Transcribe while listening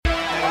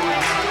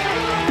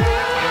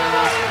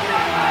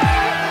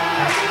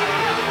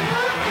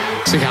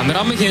Ze gaan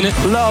eraan beginnen.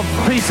 Love,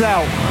 peace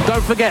out.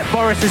 Don't forget,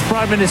 Boris is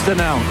prime minister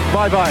now.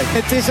 Bye bye.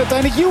 Het is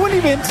uiteindelijk Ewan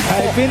die wint.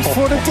 Hij wint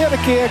voor de derde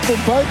keer,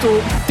 komt buiten.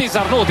 Het is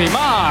Arnaud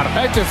Démare.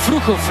 Uit de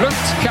vroege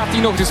vlucht gaat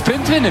hij nog de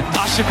sprint winnen.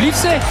 Alsjeblieft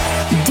zeg.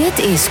 Dit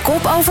is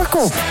Kop Over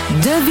Kop,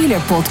 de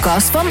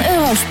wielerpodcast van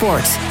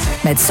Eurosport.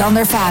 Met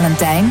Sander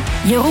Valentijn,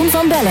 Jeroen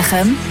van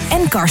Bellegem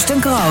en Karsten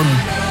Kroon.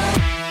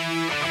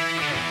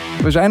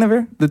 We zijn er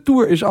weer. De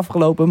Tour is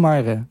afgelopen,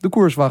 maar de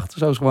koers wacht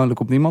zoals gewoonlijk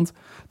op niemand.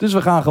 Dus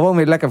we gaan gewoon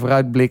weer lekker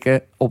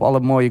vooruitblikken op alle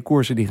mooie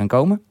koersen die gaan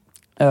komen.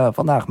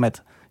 Vandaag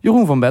met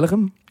Jeroen van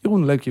Bellegem.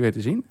 Jeroen, leuk je weer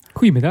te zien.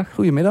 Goedemiddag.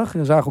 Goedemiddag.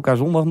 We zagen elkaar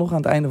zondag nog aan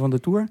het einde van de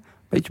Tour.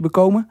 Beetje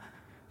bekomen.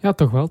 Ja,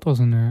 toch wel. Het was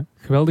een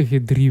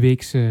geweldige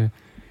 3-weekse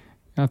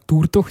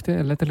toertocht,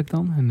 letterlijk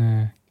dan.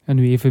 En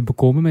nu even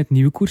bekomen met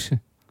nieuwe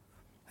koersen.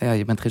 Ja,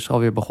 je bent gisteren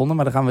alweer begonnen,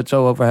 maar daar gaan we het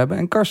zo over hebben.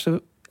 En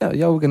Karsten,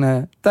 jou heb ik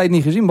een tijd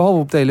niet gezien, behalve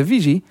op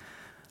televisie.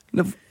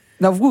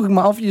 Nou vroeg ik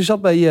me af, je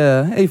zat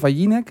bij Eva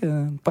Jinek,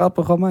 een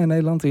praatprogramma in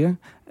Nederland hier.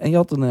 En je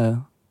had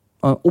een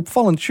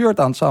opvallend shirt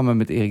aan samen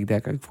met Erik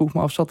Dekker. Ik vroeg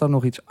me af, zat daar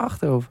nog iets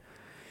achter? Of?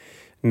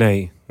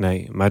 Nee.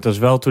 Maar het was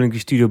wel toen ik die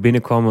studio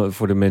binnenkwam,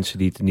 voor de mensen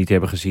die het niet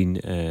hebben gezien.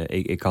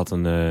 Ik had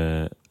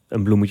een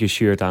bloemetje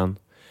shirt aan.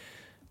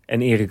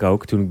 En Erik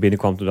ook. Toen ik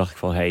binnenkwam, toen dacht ik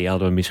van...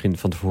 hadden we misschien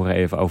van tevoren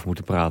even over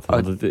moeten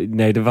praten.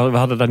 We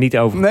hadden daar niet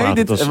over gepraat.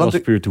 Nee, dat was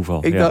puur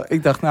toeval.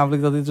 Ik dacht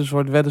namelijk dat dit een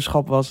soort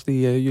weddenschap was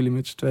die jullie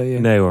met z'n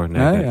tweeën... Nee hoor,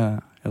 nee.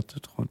 Ja, het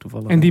is gewoon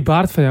toevallig. En die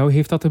baard van jou,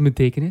 heeft dat een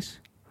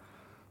betekenis?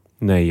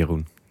 Nee,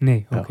 Jeroen.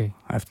 Nee, oké. Hij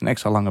heeft een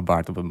extra lange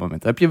baard op het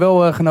moment. Heb je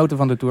wel genoten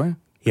van de Tour?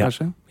 Ja.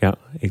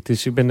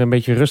 Ik ben er een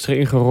beetje rustiger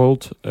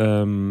ingerold.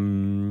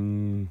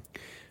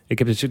 Ik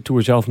heb de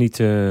Tour zelf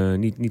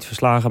niet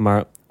verslagen,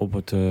 maar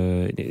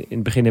in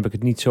het begin heb ik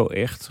het niet zo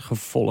echt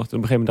gevolgd. Op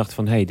een gegeven moment dacht ik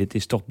van, dit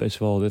is toch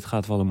dit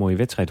gaat wel een mooie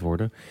wedstrijd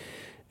worden.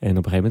 En op een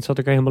gegeven moment zat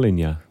ik er helemaal in,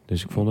 ja.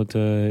 Dus ik vond het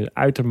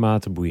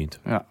uitermate boeiend.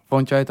 Ja,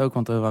 vond jij het ook?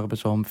 Want er waren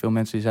best wel veel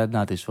mensen die zeiden,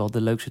 het is wel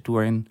de leukste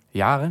Tour in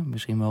jaren.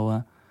 Misschien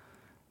wel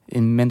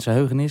in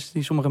mensenheugenis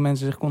die sommige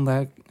mensen zich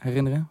konden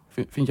herinneren.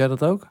 Vind jij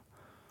dat ook?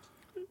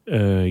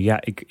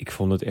 Ik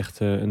vond het echt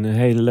een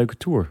hele leuke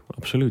Tour.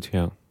 Absoluut,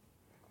 ja.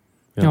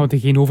 Ja, want er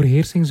geen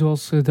overheersing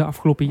zoals de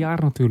afgelopen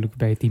jaren natuurlijk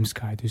bij Team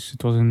Sky. Dus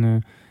het was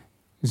een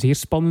zeer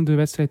spannende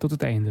wedstrijd tot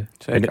het einde.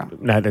 Zeker.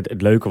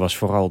 Het leuke was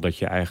vooral dat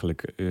je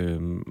eigenlijk,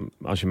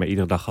 als je me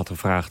iedere dag had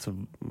gevraagd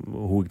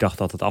hoe ik dacht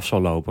dat het af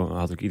zou lopen,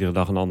 had ik iedere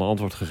dag een ander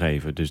antwoord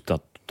gegeven. Dus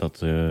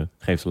dat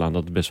geeft al aan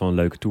dat het best wel een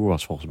leuke Tour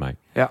was volgens mij.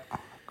 Ja,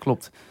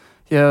 klopt.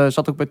 Je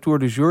zat ook bij Tour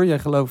du Jour. Jij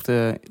geloofde,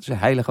 het is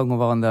heilig ook nog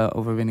wel aan de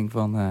overwinning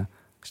van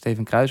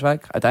Steven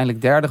Kruijswijk.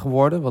 Uiteindelijk derde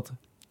geworden, wat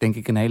denk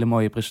ik een hele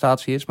mooie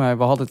prestatie is. Maar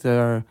we hadden het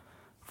er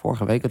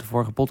vorige week, de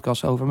vorige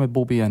podcast over met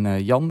Bobby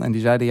en Jan. En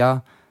die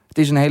zeiden, het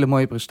is een hele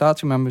mooie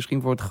prestatie, maar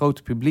misschien voor het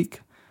grote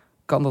publiek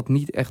kan dat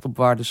niet echt op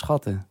waarde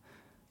schatten.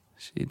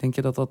 Denk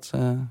je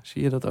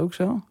zie je dat ook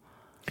zo?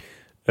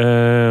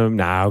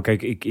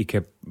 Kijk, ik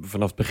heb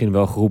vanaf het begin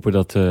wel geroepen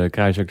dat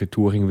Kruijswijk de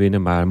Tour ging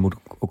winnen. Maar moet ik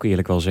ook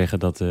eerlijk wel zeggen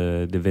dat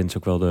de wens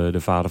ook wel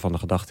de vader van de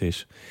gedachte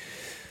is.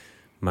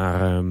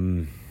 Maar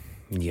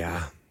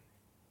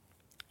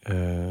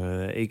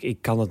ik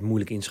kan het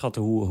moeilijk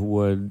inschatten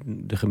hoe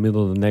de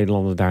gemiddelde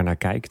Nederlander daarnaar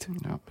kijkt.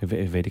 Ja.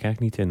 Weet ik eigenlijk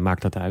niet. En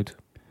maakt dat uit?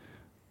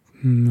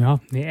 Ja,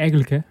 nee,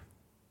 eigenlijk hè.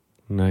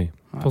 Nee.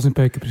 Het was een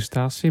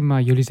puikenprestatie,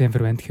 maar jullie zijn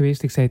verwend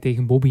geweest. Ik zei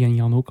tegen Bobby en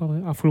Jan ook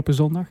al afgelopen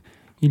zondag.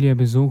 Jullie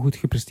hebben zo goed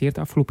gepresteerd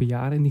de afgelopen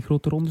jaren in die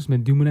grote rondes,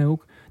 met Dumoulin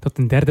ook, dat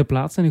een derde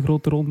plaats in een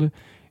grote ronde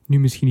nu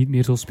misschien niet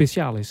meer zo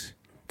speciaal is.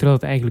 Terwijl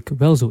het eigenlijk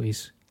wel zo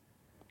is.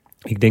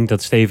 Ik denk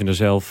dat Steven er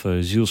zelf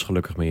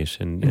zielsgelukkig mee is.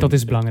 En dat is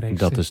het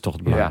belangrijkste. Dat is toch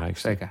het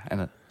belangrijkste. Ja, zeker.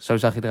 En zo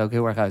zag je er ook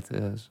heel erg uit.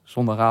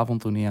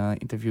 Zondagavond, toen hij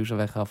interviews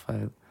weggaf,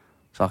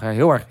 zag er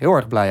heel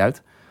erg blij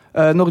uit.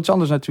 Nog iets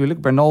anders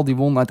natuurlijk. Bernal die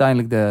won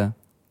uiteindelijk de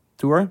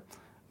Tour.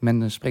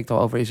 Men spreekt al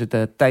over, is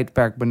het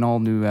tijdperk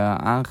Bernal nu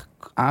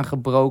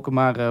aangebroken.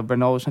 Maar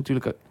Bernal is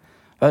natuurlijk...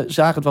 We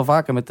zagen het wel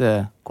vaker met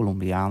de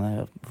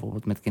Colombianen.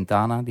 Bijvoorbeeld met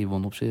Quintana. Die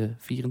won op zijn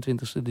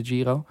 24e de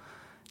Giro.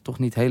 Toch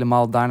niet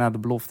helemaal daarna de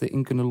belofte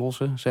in kunnen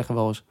lossen. Zeggen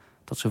wel eens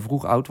dat ze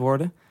vroeg oud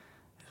worden.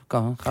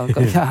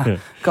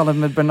 Kan het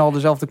met Bernal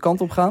dezelfde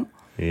kant op gaan?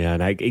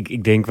 Ja,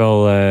 ik denk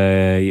wel,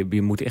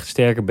 je moet echt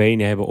sterke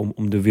benen hebben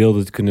om de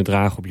wilde te kunnen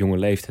dragen op jonge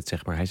leeftijd,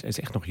 zeg maar. Hij is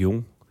echt nog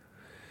jong.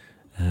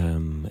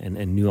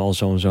 En nu al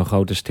zo'n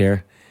grote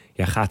ster.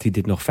 Ja, gaat hij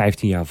dit nog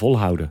 15 jaar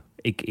volhouden?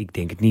 Ik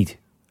denk het niet.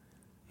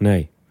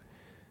 Nee.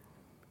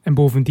 En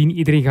bovendien,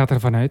 iedereen gaat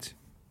ervan uit.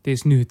 Het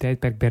is nu het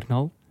tijdperk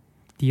Bernal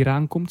die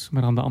eraan komt.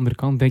 Maar aan de andere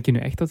kant, denk je nu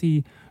echt dat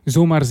hij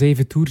zomaar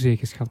 7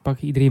 toerzegers gaat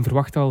pakken? Iedereen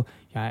verwacht al,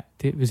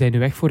 we zijn nu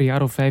weg voor een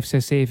jaar of 5,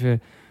 6,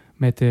 7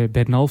 met de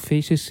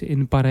Bernal-feestjes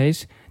in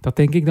Parijs. Dat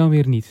denk ik dan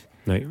weer niet.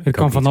 Nee, er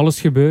kan van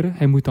alles gebeuren.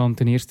 Hij moet dan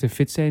ten eerste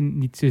fit zijn,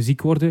 niet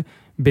ziek worden.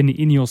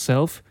 Binnen Ineos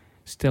zelf,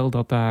 stel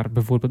dat daar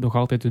bijvoorbeeld nog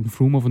altijd een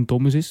Froome of een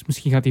Thomas is.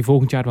 Misschien gaat hij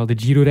volgend jaar wel de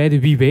Giro rijden,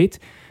 wie weet.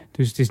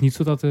 Dus het is niet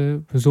zo dat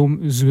we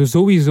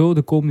sowieso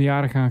de komende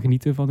jaren gaan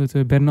genieten van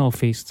het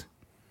Bernal-feest.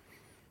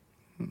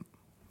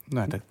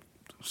 Nee, dat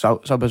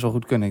Zou best wel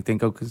goed kunnen. Ik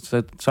denk ook,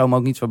 het zou me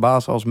ook niet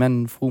verbazen als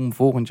men Froome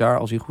volgend jaar,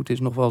 als hij goed is,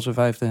 nog wel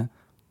zijn 5e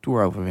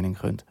Tour-overwinning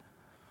gunt.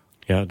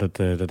 Ja, dat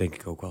denk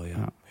ik ook wel,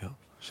 ja.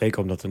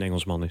 Zeker omdat het een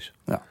Engelsman is.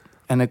 Ja.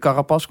 En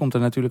Carapaz komt er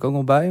natuurlijk ook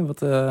nog bij.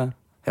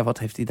 Wat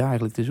heeft hij daar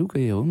eigenlijk te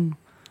zoeken, Jeroen?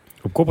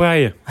 Op kop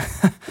rijden.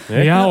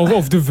 Nee? Ja,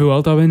 of de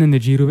Vuelta winnen en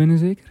de Giro winnen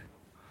zeker.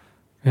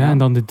 Ja, en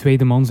dan de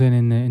tweede man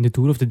zijn in de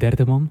Tour of de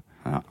derde man.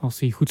 Ja. Als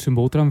hij goed zijn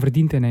boterham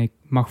verdient en hij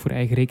mag voor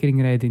eigen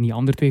rekening rijden in die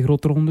andere 2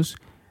 grote rondes.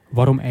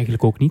 Waarom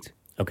eigenlijk ook niet?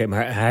 Oké,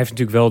 maar hij heeft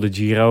natuurlijk wel de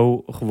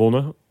Giro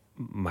gewonnen.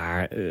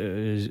 Maar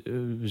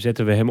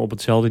zetten we hem op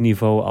hetzelfde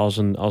niveau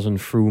als een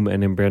Froome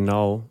en een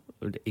Bernal?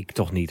 Ik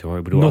toch niet hoor.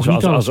 Ik bedoel, Nog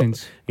niet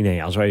alleszins.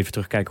 Als we even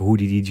terugkijken hoe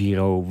die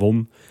Giro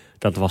won.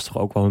 Dat was toch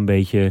ook wel een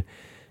beetje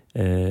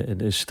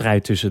de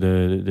strijd tussen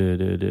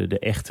de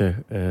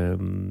echte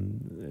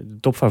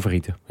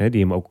topfavorieten. Hè,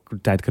 die hem ook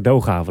tijd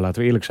cadeau gaven,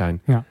 laten we eerlijk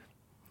zijn. Ja.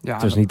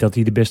 Het was niet dat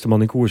hij de beste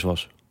man in koers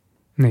was.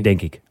 Nee.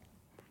 Denk ik.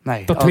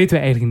 Nee, Dat weten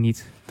we eigenlijk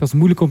niet. Dat is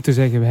moeilijk om te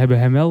zeggen. We hebben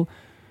hem wel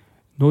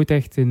nooit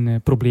echt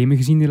in problemen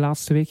gezien de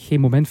laatste week. Geen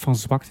moment van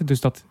zwakte. Dus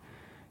dat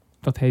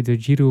hij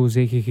de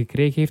Giro-zege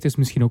gekregen heeft, is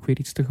misschien ook weer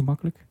iets te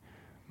gemakkelijk.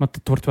 Maar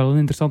het wordt wel een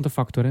interessante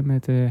factor hè,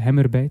 met hem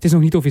erbij. Het is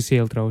nog niet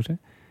officieel trouwens, hè,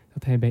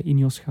 dat hij bij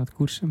Ineos gaat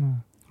koersen.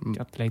 Maar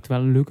dat lijkt wel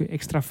een leuke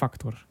extra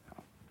factor.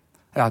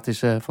 Ja, het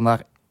is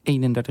vandaag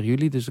 31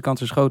 juli, dus de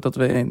kans is groot dat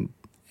we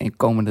in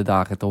komende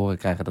dagen te horen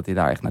krijgen dat hij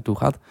daar echt naartoe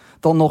gaat.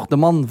 Dan nog de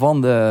man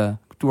van de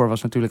Tour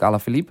was natuurlijk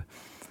Alaphilippe.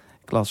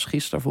 Ik las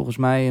gisteren volgens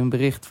mij een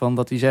bericht van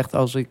dat hij zegt,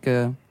 als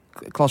ik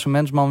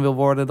klassementsman wil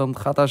worden, dan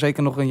gaat daar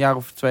zeker nog een jaar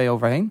of 2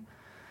 overheen.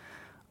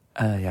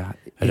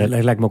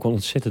 Dat lijkt me ook een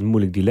ontzettend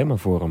moeilijk dilemma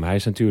voor hem. Hij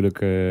is natuurlijk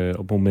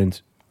op het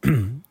moment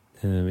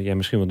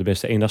misschien wel de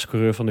beste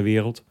eendagscoureur van de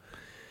wereld.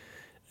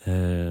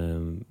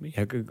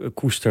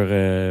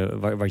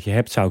 Koester wat je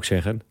hebt, zou ik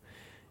zeggen.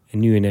 En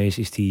nu ineens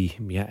is hij...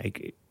 Ja,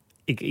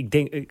 ik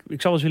denk... Ik zou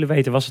wel eens willen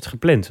weten, was het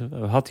gepland?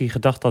 Had hij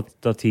gedacht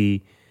dat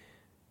hij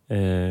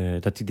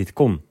dit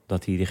kon?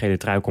 Dat hij de gele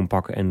trui kon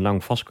pakken en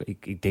lang vast...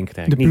 Ik denk het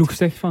eigenlijk niet. De ploeg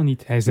zegt van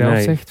niet. Hij zelf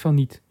zegt van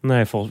niet.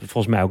 Nee,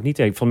 volgens mij ook niet.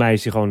 Volgens mij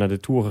is hij gewoon naar de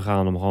Tour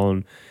gegaan om gewoon...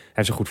 Hij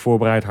heeft zich goed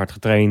voorbereid, hard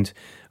getraind.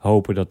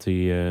 Hopen dat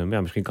hij...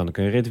 misschien kan ik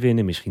een rit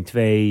winnen, misschien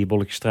 2,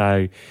 bolletjes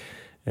trui.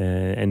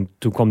 En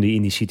toen kwam hij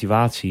in die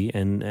situatie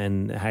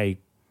en hij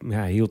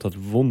hield dat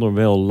wonder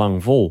wel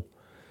lang vol.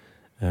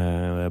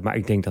 Maar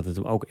ik denk dat het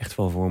hem ook echt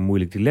wel voor een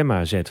moeilijk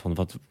dilemma zet. Van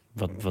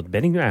wat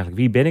ben ik nu eigenlijk?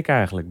 Wie ben ik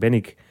eigenlijk? Ben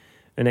ik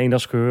een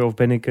eendagscoureur of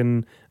ben ik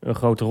een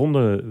grote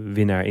ronde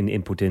winnaar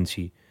in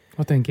potentie?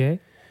 Wat denk jij?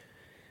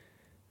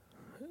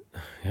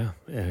 Ja,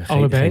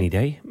 allebei? Geen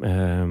idee.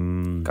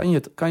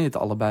 Kan je het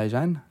allebei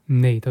zijn?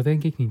 Nee, dat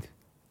denk ik niet.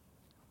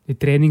 De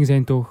trainingen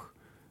zijn toch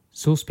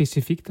zo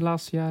specifiek de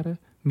laatste jaren,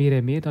 meer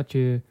en meer, dat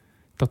je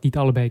dat niet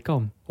allebei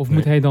kan. Of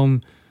moet hij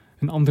dan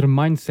een andere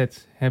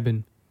mindset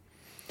hebben?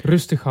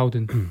 Rustig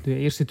houden, de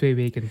eerste 2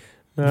 weken.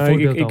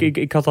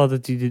 Ik had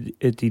altijd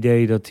het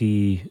idee dat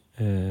hij...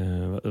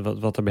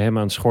 wat er bij hem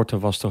aan het schorten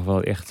was toch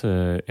wel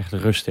echt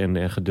rust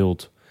en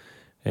geduld.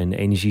 En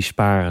energie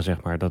sparen,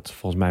 zeg maar.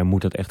 Volgens mij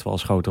moet dat echt wel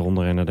als grote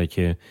rondrenner. Dat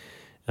je,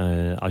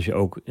 als je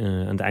ook aan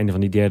het einde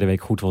van die 3e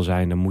week goed wil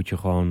zijn... dan moet je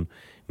gewoon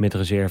met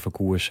reserve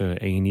koersen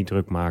en je niet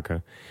druk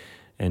maken.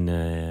 En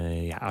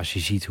als je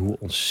ziet hoe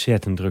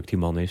ontzettend druk die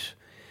man is...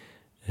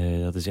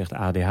 dat is echt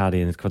ADHD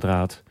in het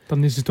kwadraat.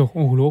 Dan is het toch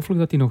ongelooflijk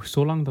dat hij nog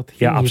zo lang dat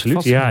heeft absoluut. Ja,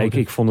 vastgehouden.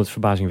 ik vond het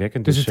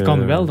verbazingwekkend. Dus het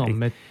kan wel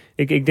dan.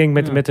 Ik denk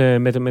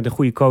met een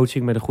goede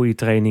coaching, met een goede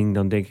training...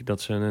 dan denk ik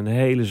dat ze een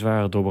hele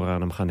zware dobber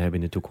aan hem gaan hebben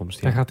in de toekomst.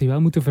 Ja. Dan gaat hij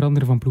wel moeten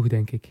veranderen van ploeg,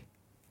 denk ik.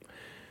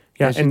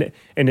 Ja,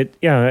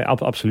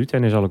 absoluut.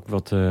 En hij zal ook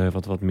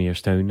wat meer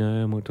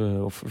steun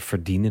moeten of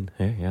verdienen.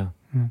 Hè? Ja.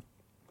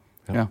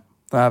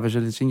 Ja, we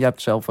zullen het zien. Jij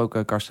hebt zelf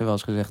ook, Karsten, wel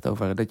eens gezegd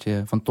over dat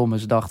je van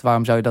Thomas dacht...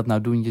 waarom zou je dat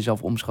nou doen?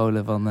 Jezelf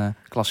omscholen van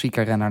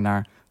klassieke renner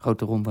naar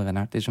grote ronde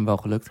renner. Het is hem wel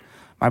gelukt.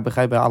 Maar ik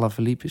begrijp bij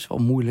Alaphilippe is wel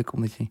moeilijk,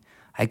 omdat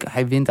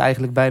hij wint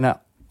eigenlijk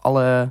bijna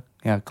alle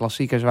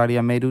klassiekers waar hij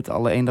aan meedoet.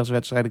 Alle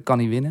eendagswedstrijden kan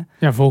hij winnen.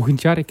 Ja,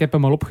 volgend jaar. Ik heb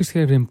hem al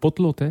opgeschreven in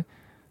Potlot, hè,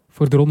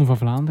 voor de Ronde van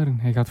Vlaanderen.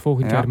 Hij gaat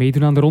volgend jaar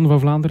meedoen aan de Ronde van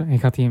Vlaanderen. En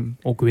gaat hij hem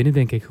ook winnen,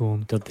 denk ik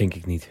gewoon. Dat denk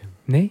ik niet.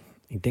 Nee?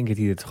 Ik denk dat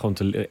hij het gewoon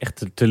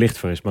te licht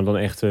voor is. Maar dan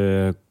echt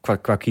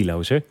qua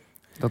kilo's, hè?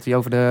 Dat hij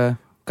over de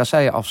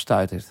kasseien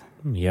afstuitert.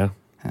 Ja.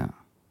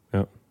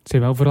 Het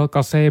zijn wel vooral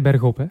kasseien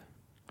bergop, hè?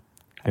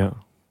 Ja.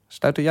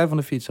 Stuiter jij van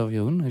de fiets af,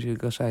 Jeroen, als je de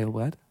kasseien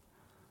oprijdt?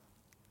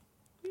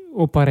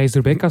 Op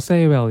Parijs-Roubaix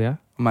kasseien wel, ja.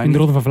 Maar in de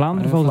Ronde van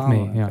Vlaanderen valt het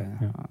mee. Okay.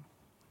 Ja.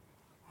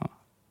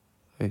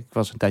 Ik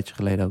was een tijdje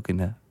geleden ook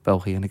in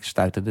België en ik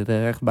stuiterde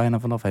er echt bijna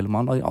vanaf,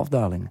 helemaal naar die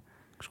afdalingen.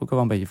 Ik schrok er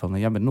wel een beetje van.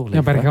 Jij bent nog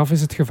lichter. Ja, bergaf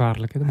is het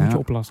gevaarlijk. Hè? Dan moet je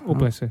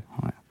oplessen.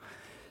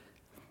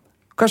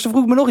 Karsten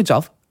vroeg me nog iets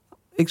af.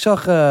 Ik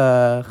zag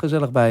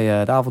gezellig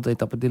bij de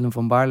avondetappe Dylan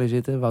van Baarle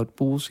zitten. Wout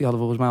Poels, die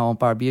hadden volgens mij al een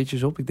paar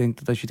biertjes op. Ik denk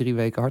dat als je 3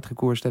 weken hard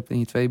gekoerst hebt en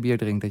je 2 bier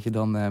drinkt, dat je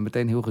dan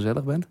meteen heel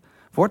gezellig bent.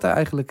 Wordt er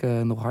eigenlijk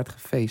nog hard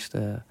gefeest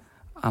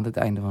aan het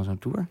einde van zo'n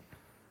tour?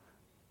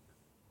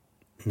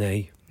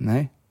 Nee.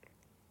 Nee?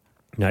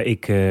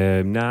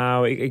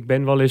 Nou, ik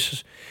ben wel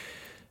eens...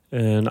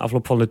 na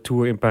afloop van de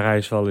Tour in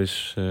Parijs wel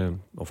eens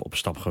of op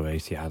stap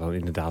geweest. Ja,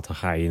 dan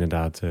ga je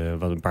inderdaad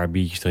wat een paar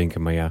biertjes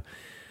drinken. Maar ja,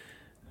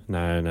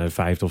 na de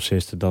 5e of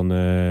 6e,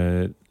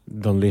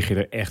 dan lig je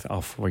er echt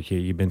af. Want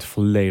je bent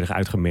volledig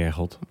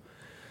uitgemergeld.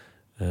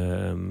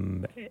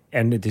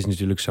 En het is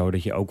natuurlijk zo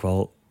dat je ook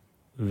wel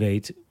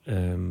weet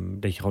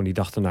dat je gewoon die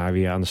dag daarna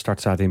weer aan de start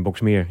staat in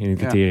Boxmeer, in het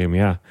criterium.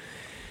 Ja.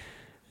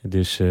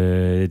 Dus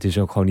het is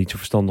ook gewoon niet zo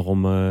verstandig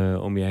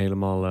om je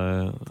helemaal...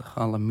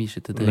 alle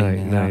miezen te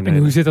drinken. Nee. En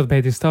hoe zit dat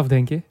bij de staf,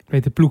 denk je? Bij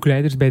de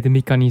ploegleiders, bij de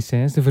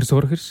mechaniciens, de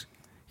verzorgers?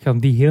 Gaan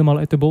die helemaal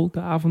uit de bol de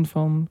avond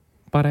van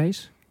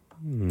Parijs?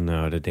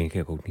 Nou, dat denk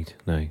ik ook niet.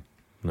 Nee.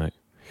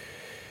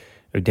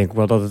 Ik denk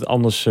wel dat het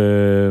anders...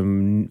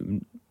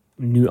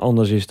 nu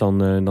anders is dan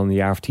een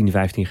jaar of 10,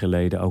 15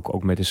 geleden.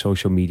 Ook met de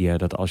social media.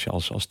 Dat als je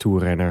als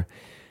toerrenner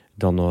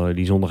dan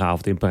die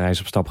zondagavond in Parijs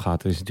op stap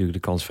gaat... is natuurlijk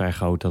de kans vrij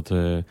groot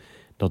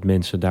dat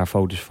mensen daar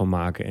foto's van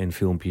maken en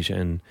filmpjes.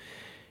 En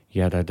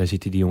ja, daar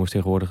zitten die jongens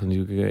tegenwoordig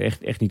natuurlijk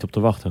echt niet op te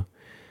wachten.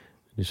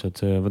 Dus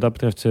wat dat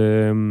betreft...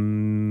 we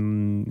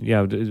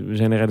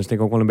zijn de renners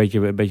denk ik ook wel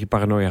een beetje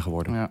paranoia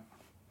geworden.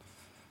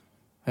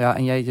 Ja,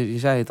 en je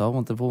zei het al,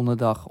 want de volgende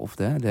dag of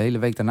de hele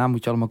week daarna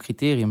moet je allemaal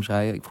criteriums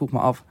rijden. Ik vroeg me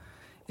af,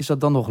 is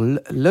dat dan nog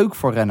leuk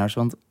voor renners?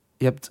 Want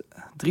je hebt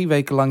 3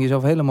 weken lang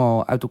jezelf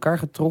helemaal uit elkaar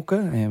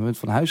getrokken en je bent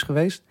van huis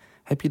geweest.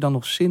 Heb je dan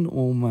nog zin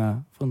om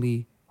van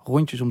die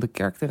rondjes om de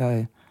kerk te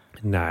rijden?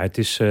 Nou,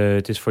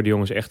 het is voor de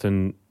jongens echt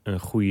een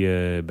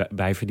goede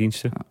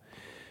bijverdienste. Ja.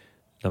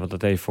 Laten we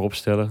dat even voorop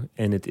stellen.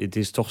 En het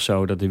is toch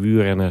zo dat de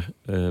wielrenner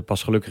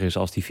pas gelukkig is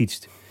als die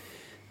fietst.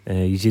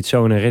 Je zit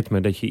zo in een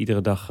ritme dat je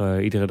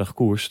iedere dag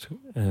koerst.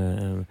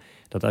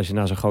 Dat als je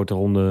na zo'n grote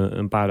ronde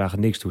een paar dagen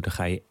niks doet, dan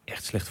ga je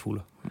echt slecht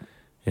voelen.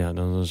 Ja,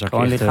 dan zak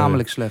gewoon je echt,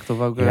 lichamelijk slecht? Of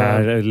ook, ja,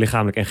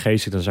 lichamelijk en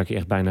geestelijk. Dan zak je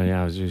echt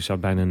bijna, je zou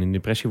bijna een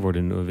depressie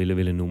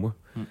willen noemen.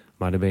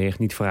 Maar dan ben je echt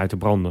niet vooruit te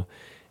branden.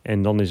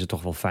 En dan is het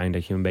toch wel fijn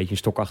dat je een beetje een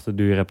stok achter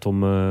de deur hebt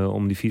om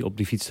op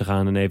die fiets te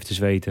gaan en even te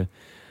zweten.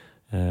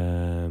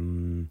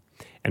 En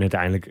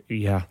uiteindelijk,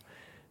 ja,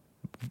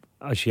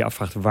 als je je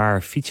afvraagt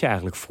waar fiets je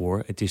eigenlijk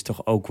voor, het is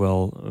toch ook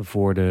wel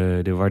voor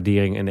de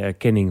waardering en de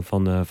erkenning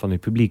van het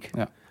publiek.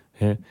 Ja.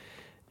 Hè?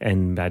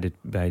 En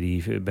bij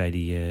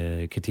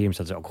die criteriums,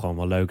 dat is ook gewoon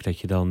wel leuk dat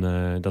je dan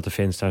dat de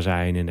fans daar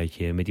zijn en dat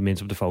je met die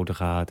mensen op de foto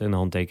gaat en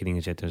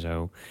handtekeningen zet en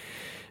zo.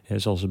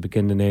 Zoals de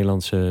bekende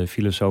Nederlandse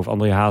filosoof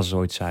André Hazes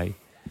ooit zei: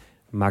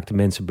 maak de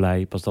mensen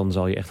blij, pas dan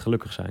zal je echt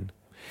gelukkig zijn.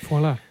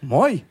 Voilà.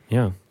 Mooi.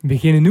 Ja. We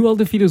beginnen nu al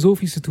de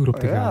filosofische tour op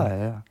te gaan.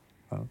 Ja.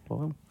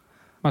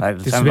 Maar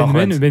het is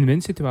een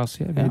win-win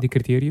situatie bij de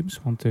criteriums.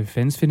 Want de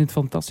fans vinden het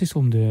fantastisch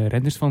om de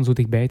renners van zo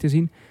dichtbij te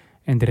zien.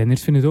 En de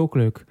renners vinden het ook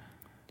leuk.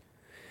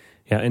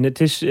 Ja, en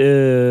het is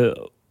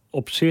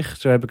op zich,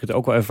 zo heb ik het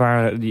ook wel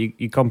ervaren,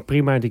 je kan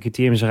prima de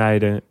criteriums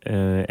rijden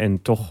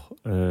en toch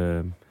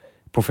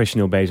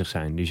professioneel bezig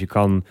zijn. Dus je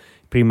kan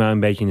prima een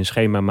beetje een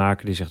schema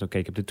maken die zegt, oké,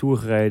 ik heb de Tour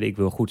gereden, ik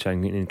wil goed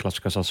zijn in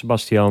Classica San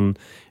Sebastian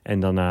en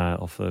daarna,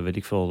 of weet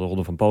ik veel, de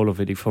Ronde van Polen, of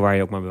weet ik veel waar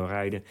je ook maar wil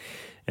rijden.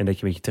 En dat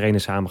je met je trainer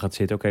samen gaat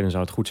zitten, oké, dan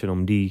zou het goed zijn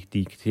om die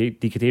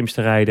criteriums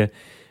te rijden.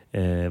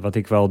 Wat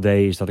ik wel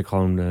deed, is dat ik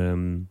gewoon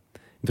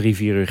 3-4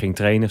 uur ging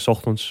trainen, 's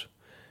ochtends.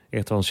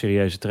 Echt wel een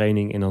serieuze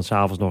training. En dan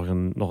s'avonds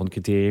nog een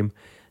criterium.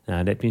 Nou,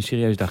 dan heb je een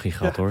serieus dagje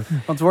gehad, hoor.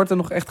 Want wordt er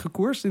nog echt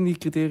gekoerst in die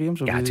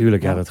criteriums? Ja,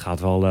 tuurlijk. Ja, dat gaat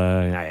wel...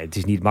 het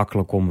is niet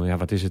makkelijk om... Ja,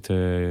 wat is het?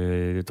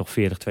 Toch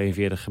 40,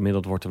 42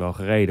 gemiddeld wordt er wel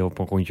gereden op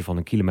een rondje van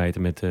 1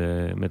 kilometer met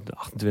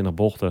 28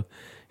 bochten.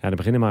 Ja, daar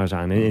beginnen maar eens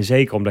aan. En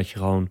zeker omdat je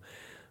gewoon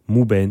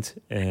moe bent.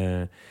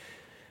 En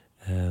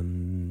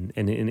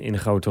in een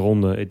grote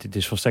ronde, het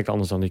is volstrekt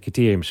anders dan de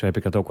criteriums. Zo heb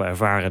ik dat ook wel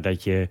ervaren,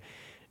 dat je...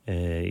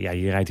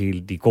 je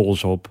rijdt die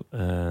calls op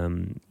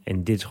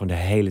en dit is gewoon de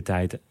hele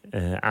tijd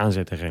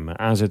aanzetten,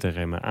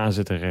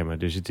 remmen.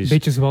 Dus het is...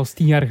 Beetje zoals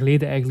 10 jaar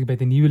geleden eigenlijk bij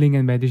de nieuwelingen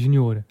en bij de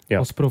junioren. Ja.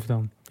 Als prof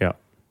dan. Ja.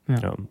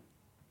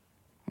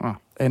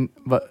 En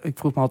ik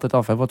vroeg me altijd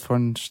af, wat voor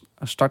een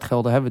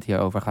startgelden hebben we het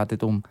hier over? Gaat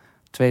dit om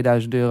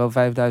 €2.000,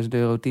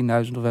 €5.000,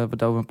 €10.000 of hebben we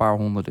het over een paar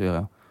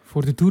 €100?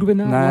 Voor de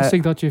toerwinnaar las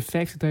ik dat je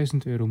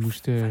 €50.000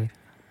 moest...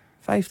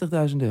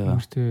 €50.000?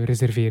 Moest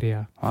reserveren,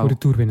 ja. Wow. Voor de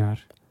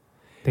toerwinnaar.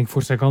 Ik denk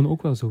voor Sagan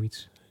ook wel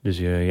zoiets. Dus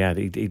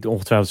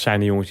ongetwijfeld zijn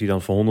er jongens die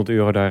dan voor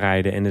 €100 daar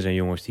rijden. En er zijn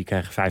jongens die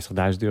krijgen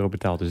 €50.000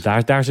 betaald. Dus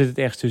daar zit het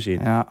echt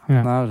tussenin. Ja.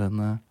 Nou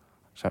dan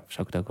zou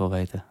ik het ook wel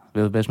weten. Ik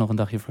wil best nog een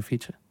dagje voor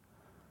fietsen.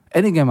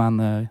 En ik neem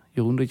aan,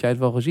 Jeroen, dat jij het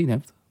wel gezien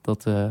hebt.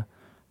 Dat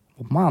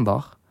op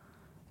maandag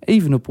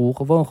Evenepoel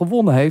gewoon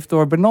gewonnen heeft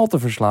door Bernal te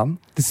verslaan.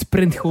 De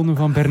sprintgonnen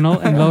van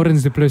Bernal en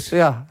Laurens de Plus.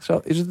 Ja,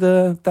 zo is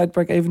het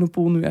tijdperk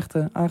Evenepoel nu echt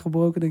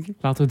aangebroken, denk je?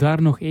 Laten we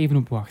daar nog even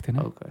op wachten.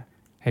 Hè? Okay.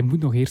 Hij moet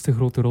nog eerst de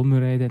grote ronde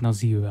rijden en dan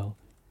zien we wel.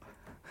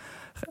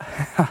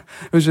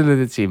 We zullen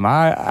dit zien.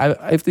 Maar hij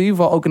heeft in ieder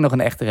geval ook nog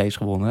een echte race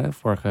gewonnen. Hè?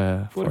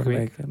 Vorige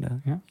week.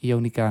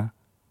 Ionica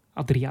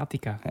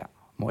Adriatica. Ja,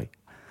 mooi.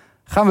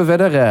 Gaan we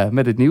verder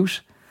met het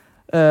nieuws.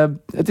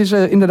 Het is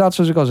inderdaad,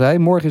 zoals ik al zei,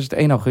 morgen is het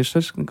 1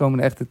 augustus. Dan komen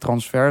de echte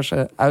transfers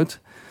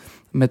uit.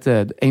 Met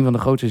een van de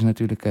grootste is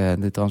natuurlijk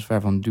de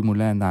transfer van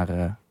Dumoulin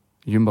naar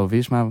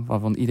Jumbo-Visma,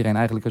 waarvan iedereen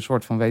eigenlijk een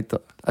soort van weet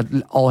dat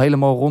het al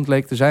helemaal rond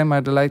leek te zijn,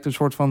 maar er lijkt een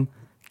soort van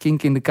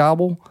kink in de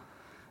kabel.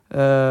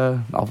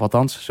 Of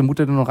althans, ze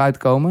moeten er nog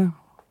uitkomen.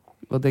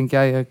 Wat denk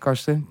jij,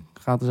 Karsten?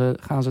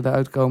 Gaan ze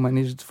eruit komen en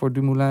is het voor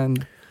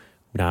Dumoulin?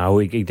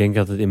 Nou, ik denk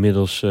dat het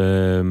inmiddels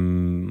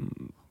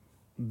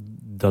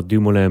dat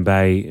Dumoulin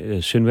bij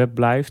Sunweb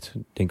blijft.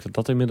 Ik denk dat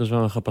dat inmiddels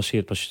wel een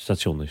gepasseerd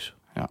station is.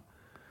 Ja.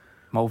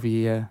 Maar of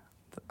hij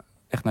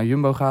echt naar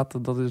Jumbo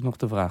gaat, dat is nog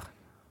de vraag.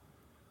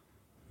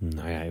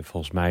 Nou ja,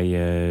 volgens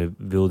mij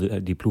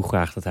wil die ploeg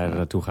graag dat hij er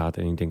naartoe gaat.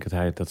 En ik denk dat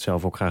hij dat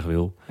zelf ook graag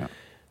wil. Ja.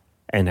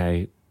 En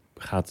hij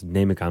gaat,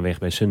 neem ik aan, weg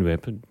bij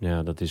Sunweb.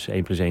 Ja, dat is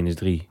 1 + 1 is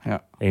 3.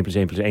 Ja. 1 +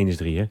 1 + 1 is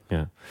 3, hè?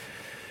 Ja.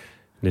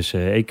 Dus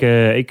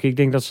ik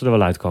denk dat ze er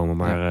wel uitkomen.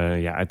 Maar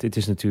het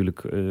is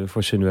natuurlijk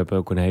voor Sunweb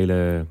ook een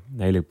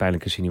hele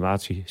pijnlijke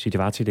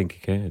situatie, denk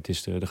ik. Hè? Het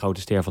is de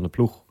grote ster van de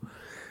ploeg.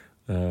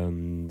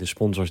 De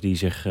sponsors die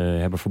zich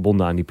hebben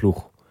verbonden aan die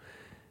ploeg,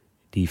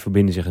 die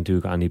verbinden zich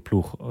natuurlijk aan die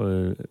ploeg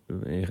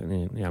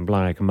in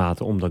belangrijke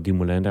mate omdat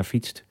Dumoulin daar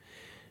fietst.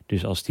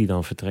 Dus als die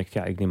dan vertrekt,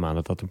 ik neem aan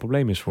dat dat een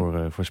probleem is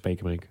voor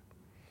Spekerbrink.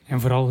 En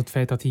vooral het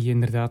feit dat hij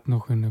inderdaad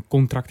nog een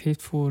contract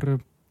heeft voor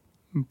een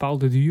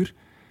bepaalde duur.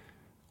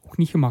 Ook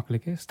niet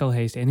gemakkelijk. Hè? Stel,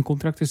 hij is einde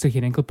contract, is er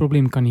geen enkel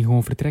probleem, kan hij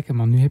gewoon vertrekken.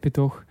 Maar nu heb je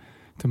toch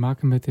te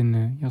maken met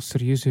een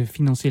serieuze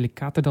financiële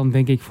kater dan,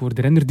 denk ik, voor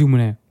de renner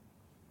Dumoulin.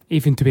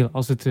 Eventueel,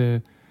 als het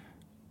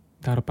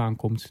daarop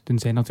aankomt.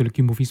 Tenzij natuurlijk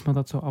Jumbo-Visma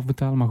dat zou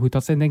afbetalen. Maar goed,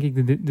 dat zijn denk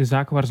ik de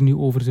zaken waar ze nu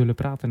over zullen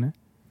praten. Hè?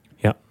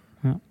 Ja.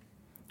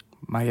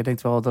 Maar je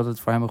denkt wel dat het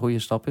voor hem een goede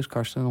stap is,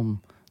 Karsten,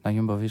 om naar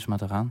Jumbo-Visma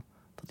te gaan?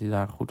 Dat hij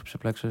daar goed op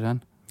zijn plek zou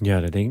zijn? Ja,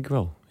 dat denk ik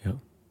wel. Ja.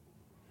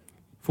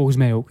 Volgens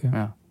mij ook,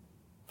 ja.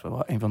 Het is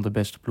wel een van de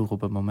beste ploegen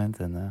op het moment.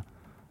 En,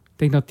 ik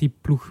denk dat die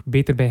ploeg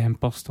beter bij hem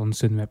past dan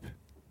Sunweb.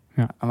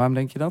 Ja. En waarom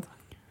denk je dat?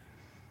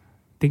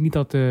 Ik denk niet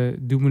dat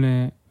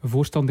Dumoulin een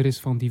voorstander is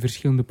van die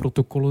verschillende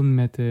protocollen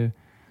met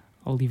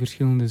al die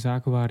verschillende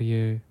zaken waar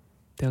je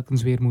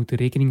telkens weer moet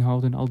rekening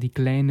houden. Al die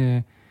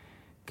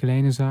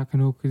kleine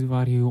zaken ook,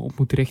 waar je op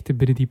moet richten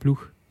binnen die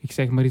ploeg. Ik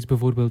zeg maar iets,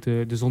 bijvoorbeeld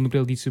de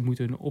zonnebril die ze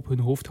moeten op hun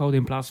hoofd houden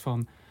in plaats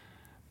van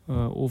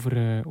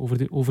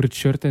over het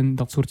shirt en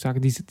dat soort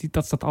zaken.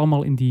 Dat staat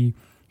allemaal in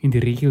de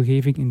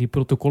regelgeving, in die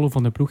protocollen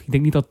van de ploeg. Ik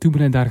denk niet dat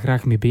Dumoulin daar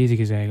graag mee bezig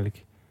is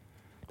eigenlijk.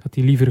 Dat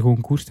hij liever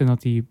gewoon koerst en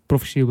dat hij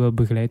professioneel wel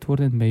begeleid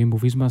wordt. En bij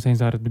Jumbo-Visma zijn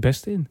ze daar de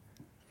beste in.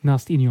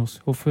 Naast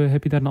Ineos. Of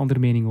heb je daar een andere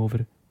mening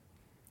over?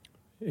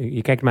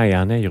 Je kijkt mij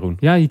aan, hè, Jeroen?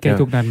 Ja, je kijkt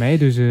ook naar mij,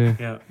 dus...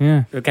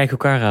 We kijken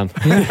elkaar aan.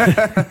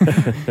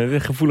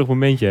 Een gevoelig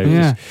momentje.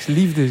 Ja. Dus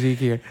liefde zie ik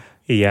hier.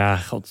 Ja,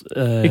 god.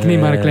 Ik neem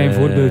maar een klein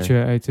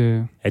voorbeeldje uit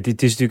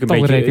het is natuurlijk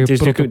talrijke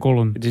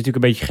protocollen. Het is natuurlijk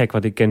een beetje gek,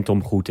 want ik ken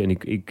Tom goed en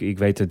ik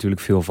weet er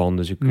natuurlijk veel van.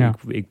 Dus ik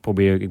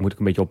moet ook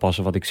een beetje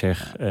oppassen wat ik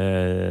zeg.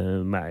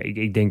 Maar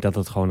ik denk dat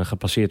het gewoon een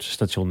gepasseerd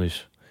station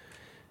is.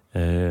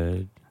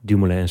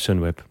 Dumoulin en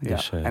Sunweb. Ja,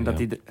 dus, en dat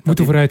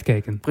moeten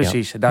vooruitkijken.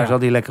 Precies, daar zal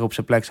hij lekker op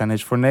zijn plek zijn.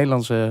 Is voor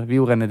Nederlandse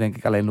wielrennen denk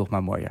ik alleen nog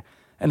maar mooier.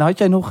 En had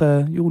jij nog,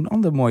 Jeroen,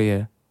 ander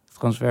mooie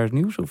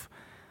transfersnieuws? Of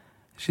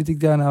zit ik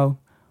daar nou...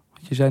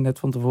 Je zei net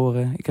van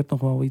tevoren, ik heb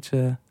nog wel iets,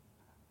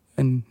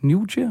 een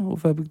nieuwtje,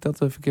 of heb ik dat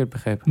verkeerd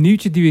begrepen?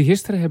 Nieuwtje die we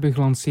gisteren hebben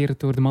gelanceerd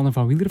door de mannen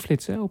van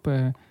Wielerflits op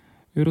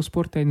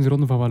Eurosport tijdens de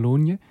Ronde van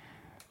Wallonië.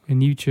 Een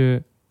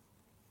nieuwtje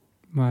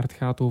waar het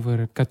gaat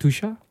over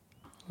Katusha.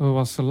 Er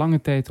was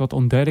lange tijd wat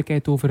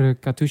onduidelijkheid over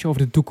Katusha,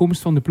 over de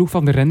toekomst van de ploeg,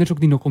 van de renners ook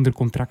die nog onder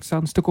contract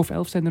staan. Een stuk of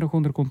 11 zijn er nog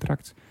onder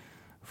contract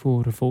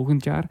voor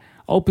volgend jaar.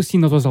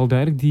 Alpecin, dat was al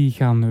duidelijk, die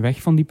gaan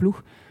weg van die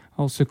ploeg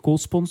als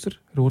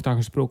co-sponsor. Er wordt dan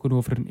gesproken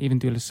over een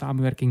eventuele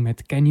samenwerking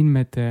met Canyon,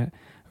 met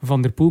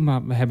Van der Poel.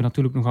 Maar we hebben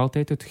natuurlijk nog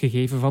altijd het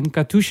gegeven van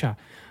Katusha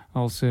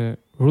als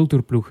World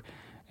Tour ploeg.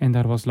 En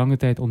daar was lange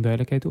tijd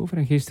onduidelijkheid over.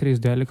 En gisteren is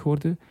duidelijk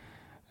geworden,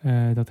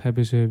 dat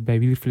hebben ze bij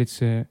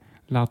Wielerflits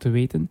laten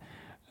weten,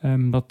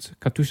 dat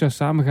Katusha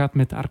samengaat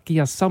met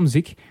Arkea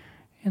Samsic.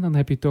 En dan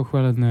heb je toch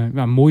wel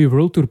een mooie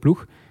World Tour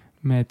ploeg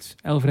met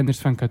 11 renners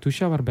van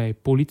Katusha, waarbij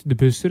Poliet de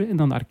Buster en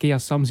dan Arkea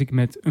Samsic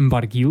met een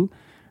Barguil,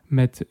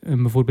 met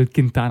bijvoorbeeld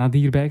Quintana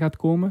die erbij gaat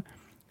komen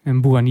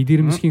en Bouhanni die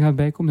er misschien gaat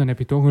bijkomen. Dan heb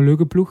je toch een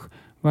leuke ploeg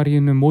waar je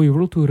een mooie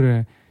World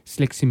Tour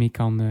selectie mee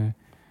kan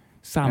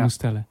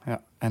samenstellen.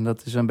 Ja, en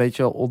dat is een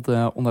beetje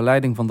onder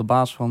leiding van de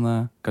baas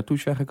van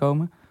Katusha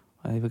gekomen.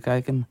 Even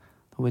kijken,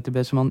 hoe heet de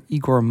beste man?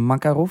 Igor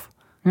Makarov.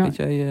 Ja. Weet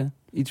jij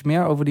iets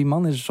meer over die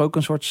man? Is het ook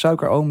een soort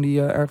suikeroom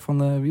die erg van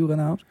de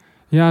wielrennen houdt?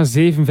 Ja,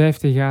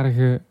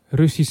 57-jarige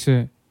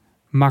Russische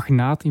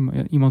magnaat.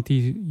 Iemand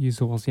die,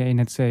 zoals jij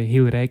net zei,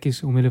 heel rijk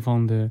is omwille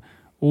van de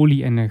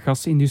olie- en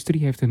gasindustrie.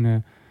 Hij heeft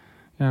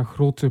een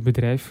groot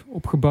bedrijf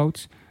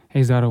opgebouwd.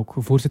 Hij is daar ook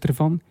voorzitter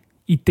van.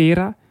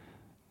 Itera,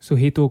 zo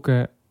heet ook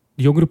de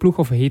jongere ploeg,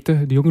 of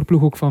heette de jongere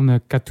ploeg ook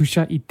van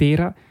Katusha,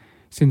 Itera.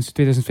 Sinds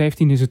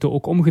 2015 is het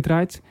ook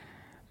omgedraaid.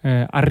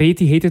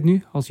 Areti heet het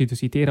nu. Als je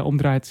dus Itera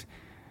omdraait,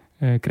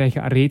 krijg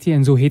je Areti.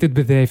 En zo heet het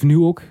bedrijf nu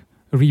ook.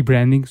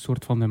 Rebranding, een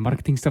soort van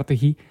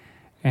marketingstrategie.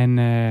 En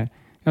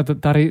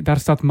daar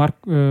staat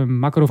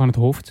Makarov aan het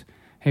hoofd.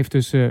 Hij heeft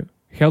dus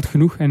geld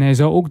genoeg en hij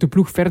zou ook de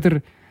ploeg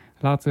verder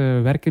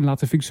laten werken,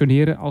 laten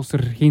functioneren als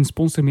er geen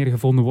sponsor meer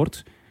gevonden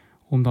wordt.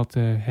 Omdat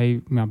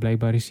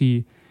blijkbaar is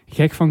hij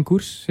gek van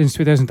koers. Sinds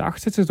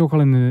 2008 zit ze toch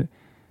al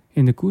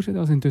in de koers.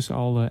 Dat is intussen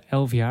al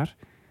 11 jaar.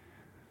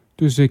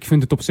 Dus ik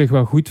vind het op zich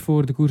wel goed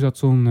voor de koers dat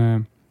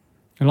zo'n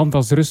land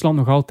als Rusland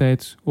nog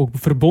altijd ook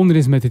verbonden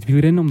is met het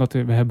wielrennen. Omdat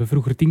we hebben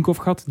vroeger Tinkoff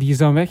gehad, die is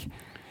dan weg.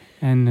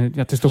 En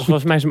het is toch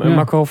volgens mij is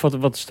Markov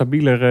wat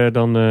stabieler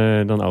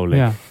dan Oleg.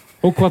 Ja,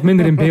 ook wat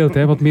minder in beeld,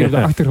 wat meer op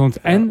de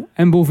achtergrond.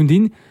 En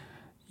bovendien,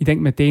 je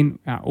denkt meteen,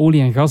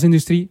 olie- en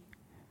gasindustrie.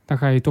 Dan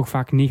ga je toch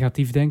vaak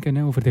negatief denken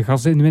over de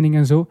gasinwinning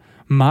en zo.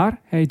 Maar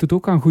hij doet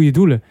ook aan goede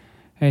doelen.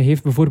 Hij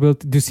heeft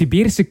bijvoorbeeld de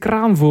Siberische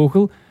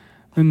kraanvogel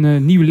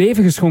een nieuw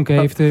leven geschonken.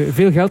 Hij heeft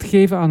veel geld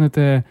gegeven aan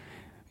het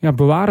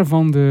bewaren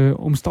van de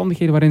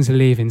omstandigheden waarin ze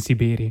leven in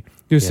Siberië.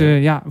 Dus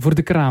voor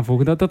de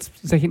kraanvogel. Dat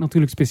zeg ik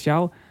natuurlijk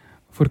speciaal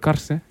voor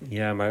Karsten.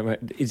 Ja, maar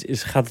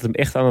gaat het hem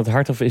echt aan het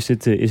hart of is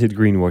het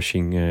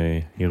greenwashing,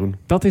 Jeroen?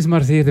 Dat is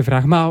maar zeer de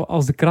vraag. Maar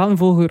als de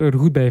kraanvogel er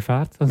goed bij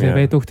vaart, dan zijn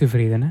wij toch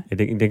tevreden. Hè?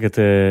 Ik denk dat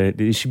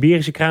de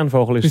Siberische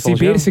kraanvogel is. De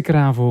Siberische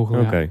kraanvogel,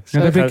 Okay. Ja.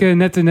 Dat heb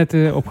ik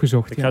net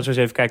opgezocht. Ik ga zo eens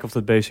even kijken of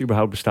dat beest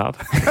überhaupt bestaat.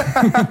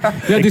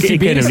 Ik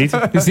ken hem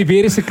niet. De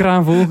Siberische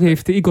kraanvogel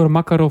heeft Igor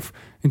Makarov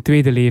een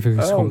tweede leven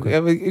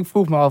geschonken. Ik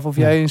vroeg me af of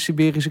jij een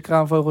Siberische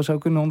kraanvogel zou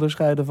kunnen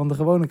onderscheiden van de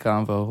gewone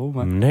kraanvogel.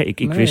 Maar... Nee,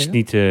 ik wist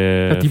niet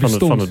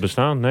van het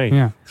bestaan. Nee.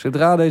 Ja.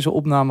 Zodra deze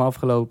opname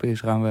afgelopen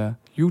is, gaan we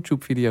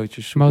YouTube-video's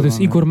zoeken. Maar dus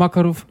Igor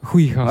Makarov,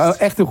 goede gast.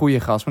 Echt een goede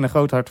gast, met een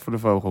groot hart voor de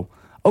vogel.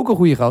 Ook een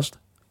goede gast,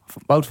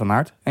 Wout van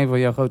Aert, een van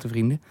jouw grote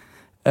vrienden.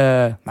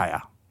 Je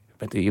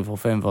bent in ieder geval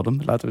fan van hem,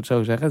 laten we het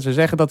zo zeggen. Ze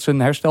zeggen dat zijn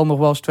herstel nog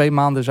wel eens 2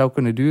 maanden zou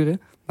kunnen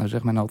duren. Nou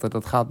zegt men altijd,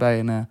 dat gaat bij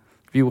een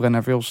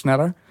wielrenner veel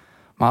sneller.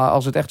 Maar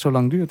als het echt zo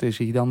lang duurt, is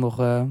hij dan nog...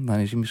 dan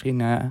is hij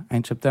misschien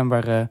eind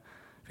september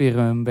weer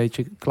een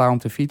beetje klaar om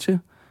te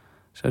fietsen.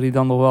 Zou hij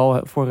dan nog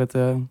wel voor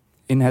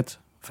in het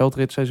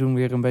veldritseizoen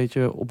weer een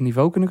beetje op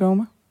niveau kunnen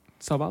komen?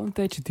 Het zal wel een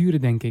tijdje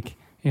duren, denk ik.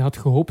 Je had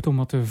gehoopt om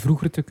wat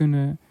vroeger te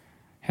kunnen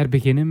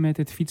herbeginnen met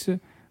het fietsen.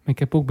 Maar ik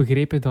heb ook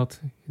begrepen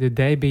dat de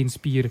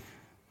dijbeenspier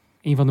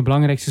een van de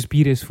belangrijkste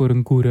spieren is voor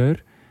een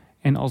coureur.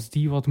 En als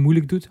die wat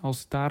moeilijk doet, als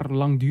het daar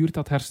lang duurt,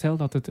 dat herstel,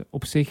 dat het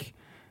op zich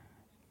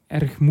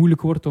erg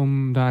moeilijk wordt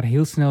om daar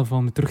heel snel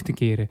van terug te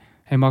keren.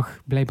 Hij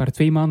mag blijkbaar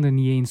 2 maanden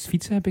niet eens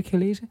fietsen, heb ik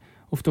gelezen.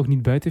 Of toch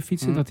niet buiten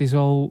fietsen. Dat is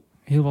al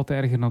heel wat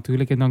erger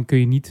natuurlijk. En dan kun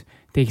je niet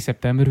tegen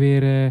september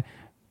weer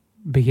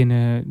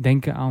beginnen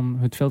denken aan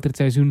het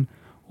veldritseizoen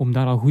om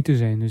daar al goed te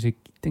zijn. Dus ik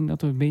denk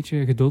dat we een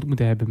beetje geduld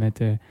moeten hebben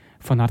met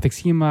Van Aert. Ik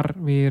zie hem maar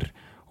weer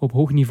op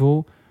hoog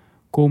niveau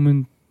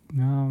komen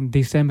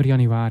december,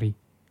 januari.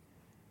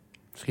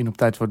 Misschien op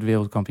tijd voor het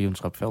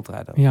wereldkampioenschap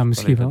veldrijden. Ja,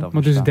 misschien wel.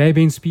 Maar dus de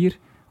dijbeenspier,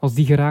 als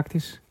die geraakt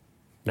is?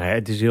 Nou ja,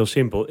 het is heel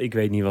simpel. Ik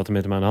weet niet wat er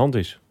met hem aan de hand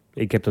is.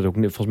 Ik heb dat ook,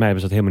 volgens mij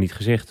hebben ze dat helemaal niet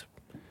gezegd.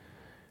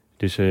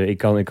 Dus ik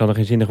kan er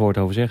geen zinnig woord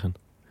over zeggen.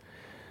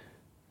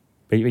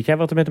 Weet jij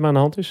wat er met hem aan de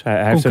hand is?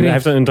 Hij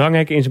heeft een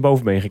dranghek in zijn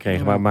bovenbeen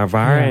gekregen. Ja. Maar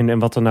waar en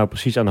wat er nou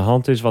precies aan de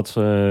hand is...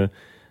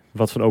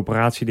 Wat voor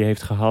operatie die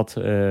heeft gehad,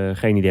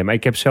 geen idee. Maar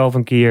ik heb zelf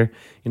een keer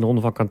in de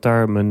Ronde van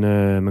Qatar...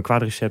 mijn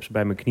quadriceps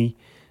bij mijn knie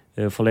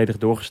volledig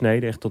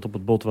doorgesneden. Echt tot op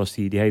het bot was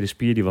die hele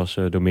spier die was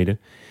doormidden.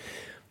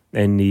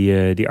 En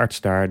die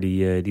arts daar,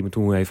 die me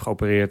toen heeft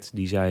geopereerd...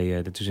 die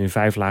zei, dat is in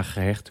 5 lagen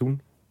gehecht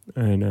toen.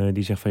 En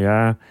die zegt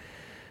van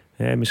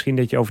misschien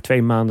dat je over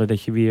 2 maanden...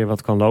 dat je weer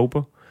wat kan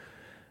lopen...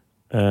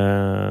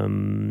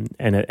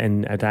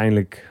 En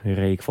uiteindelijk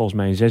reed ik volgens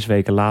mij 6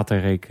 weken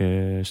later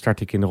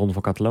start ik in de Ronde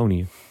van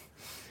Catalonië.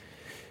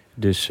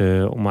 Dus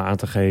om maar aan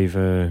te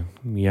geven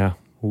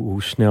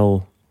hoe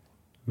snel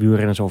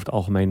wielrenners over het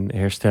algemeen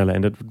herstellen.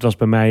 En dat was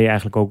bij mij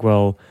eigenlijk ook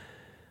wel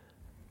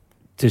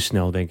te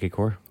snel, denk ik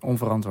hoor.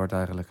 Onverantwoord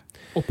eigenlijk.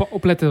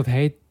 Opletten dat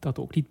hij dat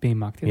ook niet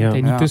meemaakt. Ja. Dat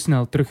hij niet te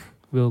snel terug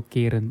wil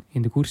keren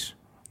in de koers.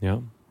 Ja.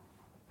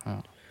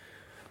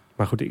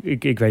 Maar goed,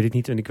 ik weet het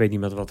niet. En ik weet niet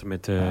wat er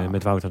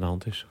met Wout aan de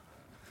hand is.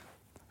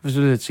 We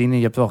zullen het zien. En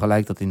je hebt wel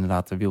gelijk dat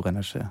inderdaad de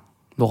wielrenners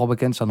nogal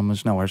bekend staan om een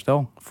snel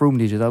herstel. Froome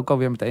die zit ook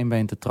alweer met 1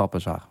 been te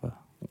trappen, zagen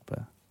we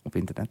op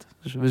internet.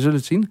 Dus we zullen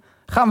het zien.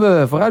 Gaan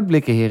we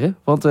vooruitblikken, heren.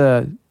 Want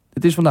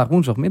het is vandaag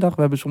woensdagmiddag.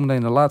 We hebben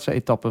zometeen de laatste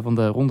etappe van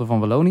de Ronde van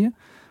Wallonië.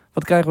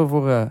 Wat krijgen we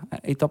voor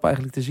etappe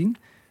eigenlijk te zien?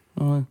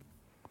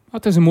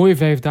 Het is een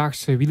mooie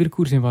 5-daagse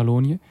wielerkoers in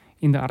Wallonië.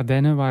 In de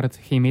Ardennen, waar het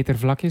geen meter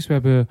vlak is. We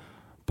hebben een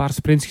paar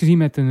sprints gezien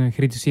met een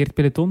gereduceerd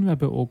peloton. We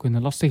hebben ook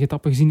een lastige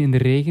etappe gezien in de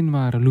regen,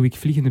 waar Loïc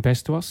Vliegen de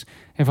beste was.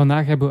 En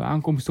vandaag hebben we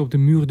aankomst op de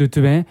Muur de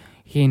Thuin.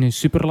 Geen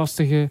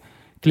superlastige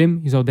klim.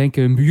 Je zou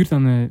denken een muur,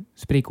 dan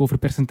spreken we over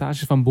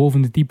percentages van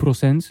boven de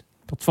 10%.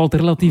 Dat valt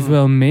relatief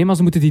wel mee, maar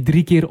ze moeten die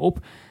 3 keer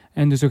op.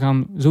 En dus we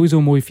gaan sowieso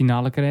een mooie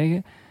finale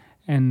krijgen.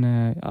 En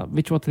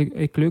weet je wat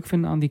ik leuk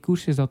vind aan die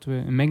koers? Is dat we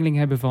een mengeling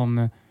hebben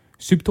van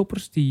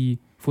subtoppers die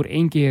voor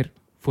 1 keer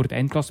voor het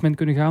eindklassement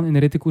kunnen gaan in een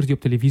rittenkoers die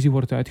op televisie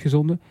wordt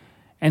uitgezonden.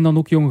 En dan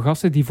ook jonge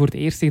gasten die voor het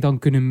eerst zich dan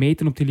kunnen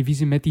meten op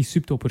televisie met die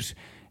subtoppers.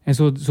 En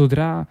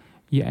zodra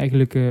je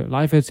eigenlijk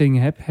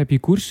live-uitzendingen hebt, heb je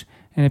koers.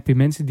 En heb je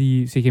mensen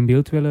die zich in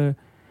beeld willen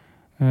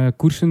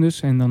koersen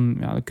dus. En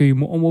dan kun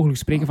je onmogelijk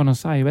spreken van een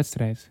saaie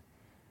wedstrijd.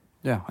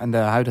 Ja, en de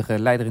huidige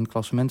leider in het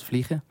klassement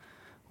Vliegen.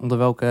 Onder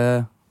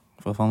welke,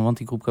 van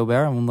Wanty-Groep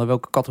Gobert, onder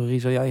welke categorie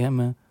zou jij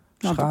hem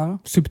scharen?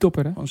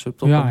 Subtopper, hè? Een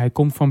subtopper. Ja, hij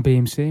komt van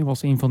BMC.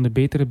 Was een van de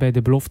betere bij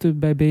de belofte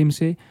bij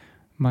BMC.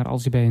 Maar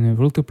als hij bij een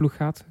wereldtopploeg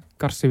gaat,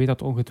 Karsten weet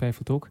dat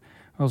ongetwijfeld ook.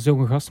 Als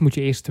jonge gast moet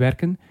je eerst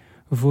werken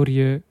voor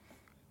je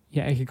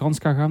eigen kans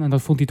kan gaan. En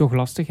dat vond hij toch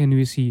lastig. En nu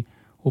is hij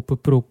op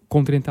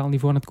pro-continentaal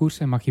niveau aan het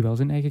koersen en mag hij wel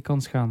zijn eigen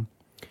kans gaan.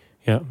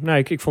 Ja, nou,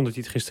 ik vond dat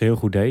hij het gisteren heel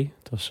goed deed.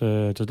 Het was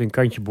een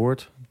kantje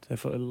boord.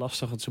 Even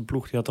lastig, dat zijn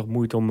ploeg die had toch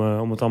moeite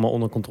om het allemaal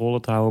onder controle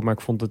te houden. Maar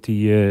ik vond dat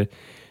hij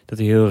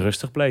heel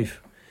rustig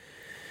bleef.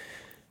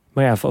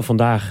 Maar ja,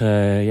 vandaag, we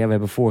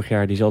hebben vorig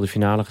jaar diezelfde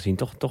finale gezien.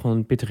 Toch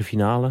een pittige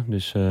finale.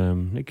 Dus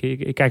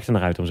ik kijk er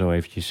naar uit om zo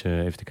eventjes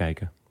even te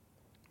kijken.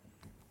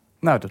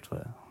 Nou,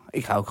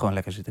 ik ga ook gewoon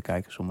lekker zitten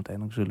kijken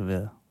zometeen.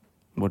 Dan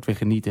wordt weer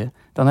genieten.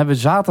 Dan hebben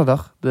we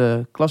zaterdag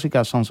de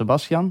Classica San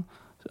Sebastian.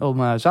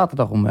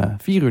 Zaterdag om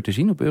 4 uur te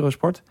zien op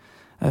Eurosport.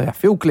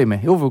 Veel klimmen,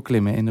 heel veel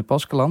klimmen in de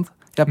Baskeland.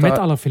 Met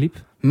Alaphilippe.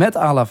 Met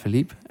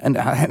Alaphilippe.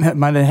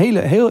 Maar een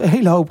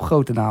hele hoop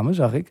grote namen,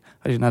 zag ik.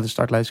 Als je naar de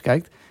startlijst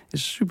kijkt. Het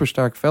is een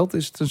supersterk veld.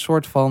 Is het een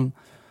soort van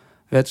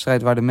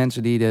wedstrijd waar de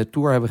mensen die de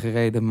Tour hebben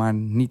gereden, maar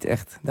niet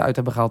echt eruit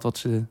hebben gehaald wat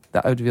ze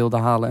eruit wilden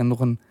halen. En nog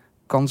een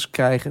kans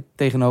krijgen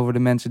tegenover de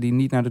mensen die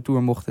niet naar de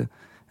Tour mochten.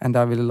 En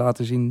daar willen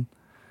laten zien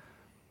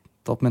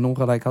dat men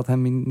ongelijk had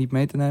hem niet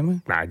mee te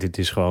nemen. Nou, dit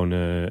is gewoon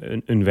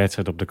een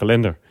wedstrijd op de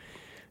kalender.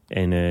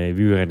 En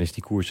wielrenners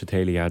die koersen het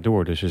hele jaar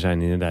door. Dus er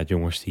zijn inderdaad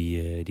jongens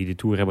die de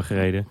Tour hebben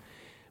gereden.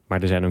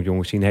 Maar er zijn ook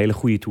jongens die een hele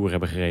goede Tour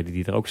hebben gereden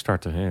die er ook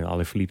starten.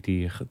 Alaphilippe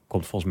die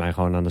komt volgens mij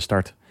gewoon aan de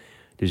start.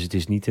 Dus het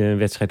is niet een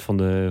wedstrijd van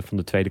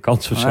de tweede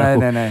kans of zo.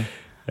 Nee.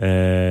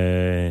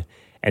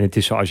 En het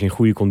is zo, als je in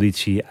goede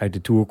conditie uit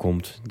de Tour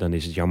komt, dan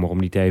is het jammer om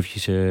niet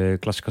eventjes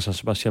Classica San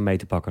Sebastian mee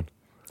te pakken.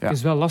 Ja. Het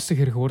is wel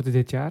lastiger geworden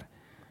dit jaar.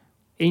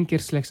 1 keer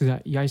slechts de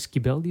Jais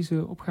Kibel die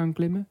ze op gaan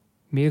klimmen.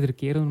 Meerdere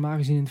keren normaal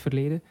gezien in het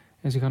verleden.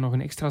 En ze gaan nog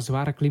een extra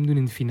zware klim doen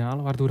in de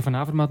finale, waardoor Van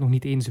Avermaet nog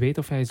niet eens weet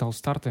of hij zal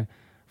starten.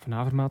 Van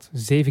Avermaet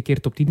 7 keer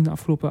top 10 in de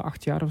afgelopen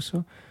 8 jaar of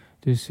zo.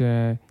 Dus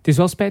het is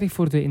wel spijtig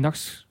voor de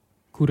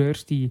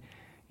indachtscoureurs die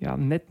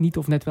net niet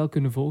of net wel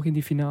kunnen volgen in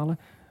die finale.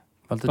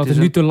 Want het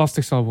nu te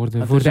lastig zal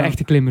worden voor de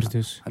echte klimmers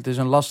dus. Het is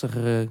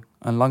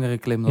een langere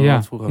klim dan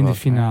wat vroeger in was. De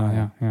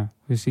finale, ja.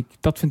 Dus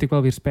dat vind ik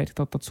wel weer spijtig,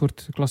 dat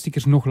soort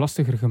klassiekers nog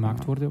lastiger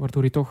gemaakt worden.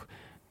 Waardoor je toch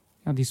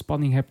die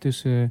spanning hebt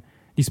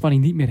die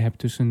spanning niet meer hebt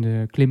tussen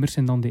de klimmers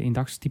en dan de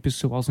eendagstypes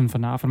zoals een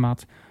Van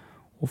Avermaet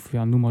of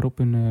noem maar op,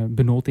 een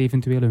Benoot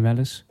eventueel, een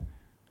Welles.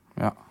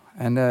 Ja,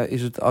 en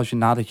is het als je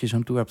nadat je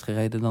zo'n Tour hebt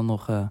gereden dan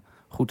nog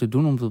goed te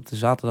doen om op de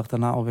zaterdag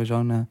daarna alweer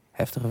zo'n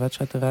heftige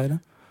wedstrijd te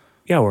rijden?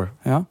 Ja hoor.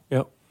 Ja?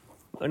 Ja.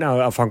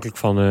 Nou, afhankelijk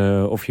van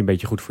of je een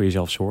beetje goed voor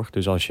jezelf zorgt.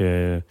 Dus als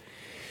je...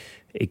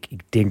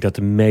 Ik denk dat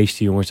de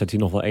meeste jongens dat die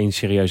nog wel 1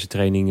 serieuze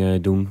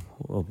training doen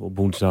op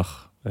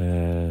woensdag.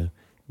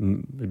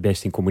 Het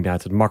beste in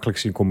combinatie, het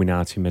makkelijkste in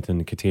combinatie met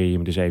een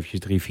criterium. Dus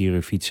eventjes 3-4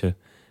 uur fietsen,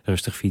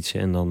 rustig fietsen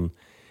en dan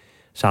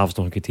 's avonds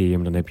nog een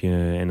criterium.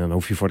 En dan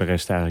hoef je voor de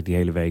rest eigenlijk die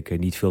hele week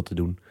niet veel te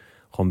doen.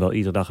 Gewoon wel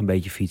iedere dag een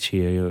beetje fietsen,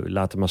 je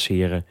laten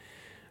masseren,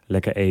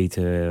 lekker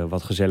eten,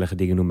 wat gezellige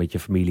dingen doen met je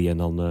familie. En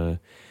dan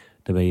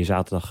ben je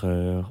zaterdag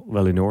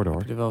wel in orde hoor.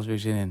 Heb je er wel eens weer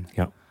zin in.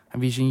 Ja. En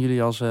wie zien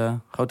jullie als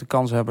grote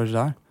kanshebbers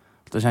daar?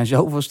 Want er zijn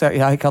zoveel sterke...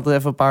 Ja, ik had er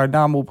even een paar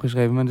namen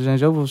opgeschreven, maar er zijn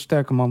zoveel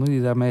sterke mannen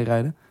die daar mee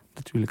rijden.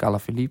 Natuurlijk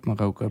Alaphilippe,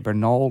 maar ook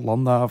Bernal,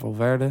 Landa,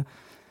 Valverde.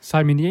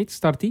 Simon Yates,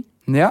 start die?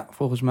 Ja,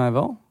 volgens mij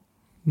wel.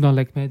 Dan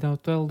lijkt mij dat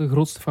wel de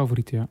grootste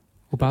favoriet, ja.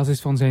 Op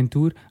basis van zijn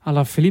Tour.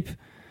 Alaphilippe,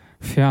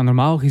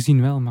 normaal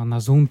gezien wel, maar na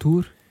zo'n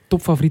Tour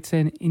topfavoriet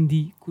zijn in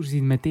die koers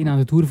die meteen aan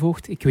de Tour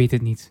volgt, ik weet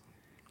het niet.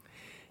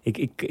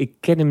 Ik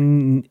ken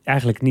hem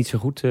eigenlijk niet zo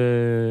goed,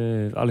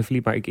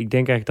 Alaphilippe, maar ik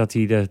denk eigenlijk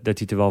dat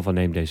hij er wel van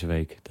neemt deze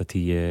week. Dat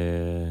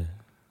hij...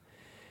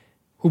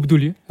 Hoe bedoel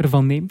je,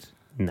 ervan neemt?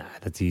 Nou,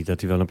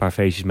 dat hij wel een paar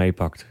feestjes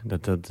meepakt.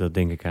 Dat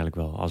denk ik eigenlijk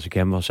wel. Als ik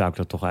hem was, zou ik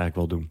dat toch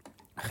eigenlijk wel doen.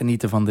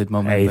 Genieten van dit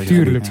moment.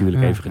 Tuurlijk,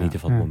 even genieten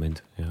van het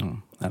moment. Ja.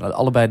 Nou,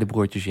 allebei de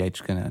broertjes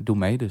Yates doen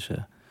mee, dus...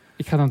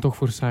 Ik ga dan toch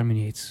voor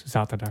Simon Yates,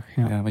 zaterdag.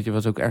 Ja, want je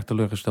was ook erg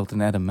teleurgesteld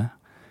in Adam, hè?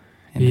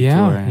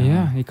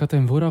 Ja, ik had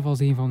hem vooraf als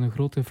een van de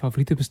grote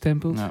favorieten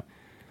bestempeld. Ja.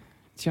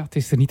 Tja, het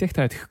is er niet echt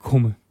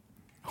uitgekomen.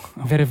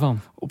 Verre van.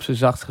 Op zijn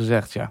zachtst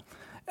gezegd, ja.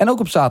 En ook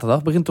op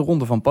zaterdag begint de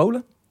Ronde van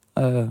Polen.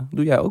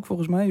 Doe jij ook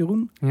volgens mij,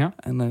 Jeroen? Ja.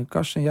 En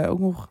Karsten, jij ook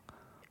nog?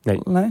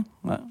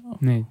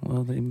 Nee.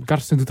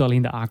 Karsten doet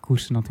alleen de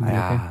A-koersen natuurlijk.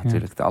 Ja,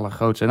 natuurlijk de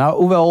allergrootste. Nou,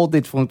 hoewel,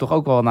 dit vond ik toch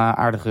ook wel een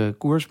aardige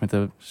koers. Met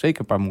zeker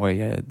een paar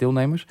mooie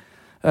deelnemers.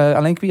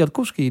 Alleen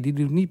Kwiatkowski, die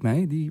doet niet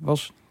mee. Die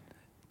was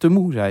te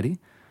moe, zei hij.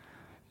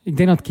 Ik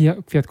denk dat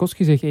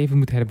Kwiatkowski zich even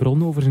moet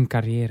herbronnen over zijn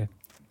carrière. Hij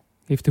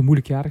heeft een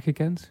moeilijk jaar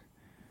gekend.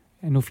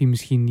 En of hij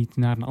misschien niet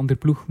naar een andere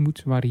ploeg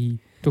moet, waar hij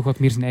toch wat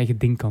meer zijn eigen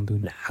ding kan doen.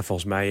 Nou,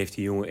 volgens mij heeft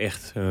die jongen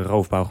echt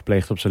roofbouw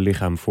gepleegd op zijn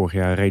lichaam. Vorig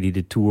jaar reed hij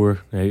de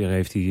Tour.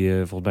 Heeft hij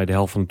volgens mij de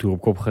helft van de Tour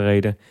op kop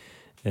gereden.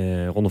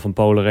 Ronde van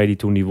Polen reed hij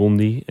toen, die won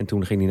die. En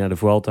toen ging hij naar de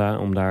Vuelta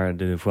om daar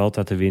de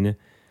Vuelta te winnen.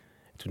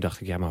 Toen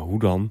dacht ik, ja, maar hoe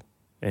dan?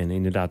 En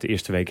inderdaad, de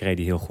eerste week reed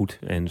hij heel goed.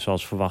 En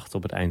zoals verwacht,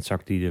 op het eind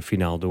zakte hij de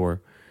finaal door.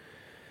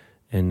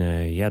 En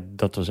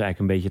dat was eigenlijk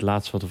een beetje het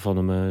laatste wat we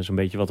van hem, zo'n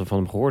beetje wat we van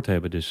hem gehoord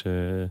hebben. Dus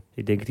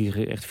ik denk dat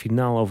hij echt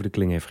finaal over de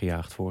kling heeft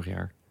gejaagd vorig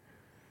jaar.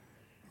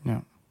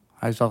 Ja.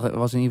 Hij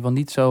was in ieder geval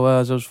niet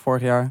zo zoals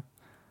vorig jaar.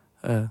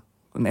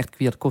 Een echt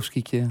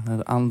Kwiatkowskietje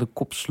aan de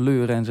kop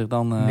sleuren en zich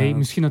dan... Nee,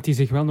 misschien dat hij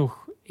zich wel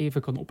nog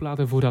even kan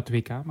opladen voor dat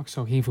WK. Maar ik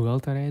zou geen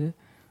Vuelta rijden.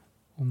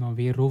 Om dan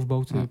weer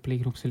roofbouw te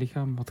plegen op zijn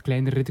lichaam. Wat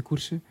kleinere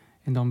rittenkoersen.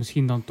 En dan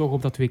misschien dan toch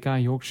op dat WK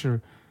in Yorkshire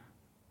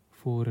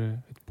voor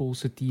het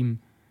Poolse team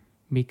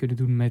mee kunnen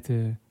doen met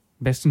de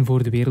besten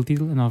voor de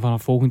wereldtitel. En dan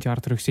vanaf volgend jaar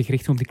terug zich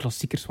richten op die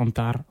klassiekers. Want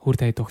daar hoort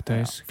hij toch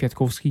thuis, ja.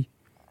 Kwiatkowski.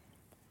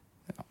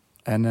 Ja.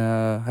 En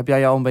heb jij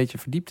jou al een beetje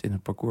verdiept in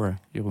het parcours,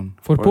 Jeroen?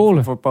 Voor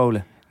Polen? Voor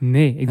Polen.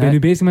 Nee, ik ben nu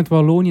bezig met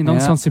Wallonië en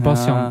dan San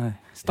Sebastian.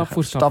 Stap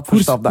voor stap.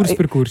 Koers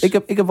per koers.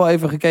 Ik heb wel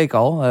even gekeken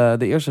al.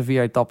 De eerste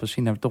 4 etappes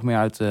zien er toch meer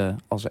uit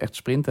als echt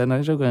sprinten. En er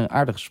is ook een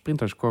aardig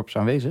sprinterskorps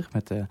aanwezig.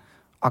 Met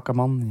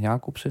Akkerman,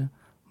 Jacobsen,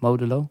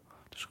 Modelo.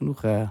 Dus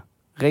genoeg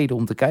reden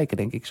om te kijken,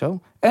 denk ik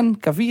zo. En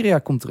Gaviria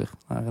komt terug.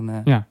 Naar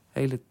een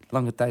hele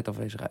lange tijd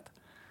afwezigheid.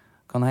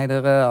 Kan hij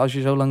er, als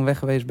je zo lang weg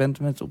geweest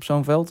bent op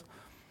zo'n veld...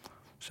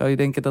 zou je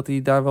denken dat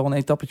hij daar wel een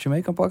etappetje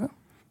mee kan pakken?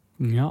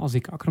 Ja, als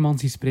ik Akkerman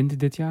zie sprinten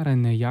dit jaar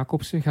en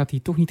Jacobsen, gaat hij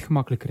toch niet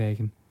gemakkelijk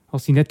krijgen.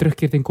 Als hij net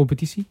terugkeert in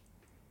competitie.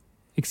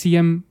 Ik zie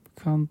hem,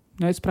 ik ga een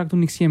uitspraak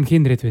doen, ik zie hem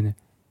geen rit winnen.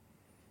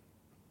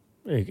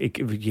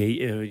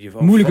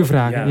 Moeilijke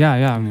vraag.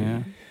 Ja.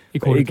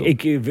 Ik hoor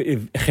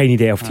geen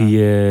idee of hij...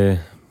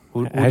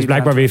 hij is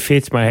blijkbaar weer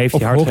fit, maar heeft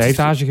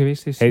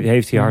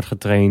hij hard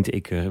getraind?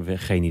 Ik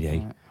geen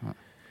idee.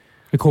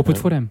 Ik hoop het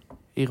voor hem.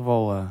 In ieder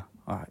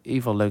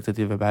geval leuk dat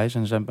hij er weer bij is.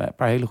 En er zijn een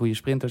paar hele goede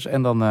sprinters.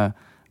 En dan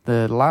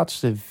de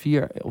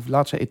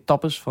laatste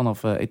etappes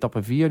vanaf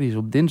etappe 4, die is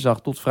op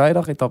dinsdag tot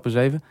vrijdag, etappe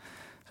 7,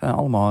 zijn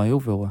allemaal heel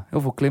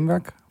veel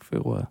klimwerk.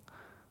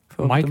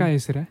 Maika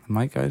is er, hè?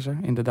 Maika is er,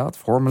 inderdaad.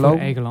 Formelo. Voor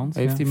eigen land.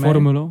 Heeft hij mee.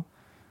 Formelo.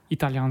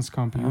 Italiaans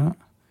kampioen. Ja.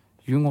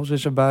 Jungels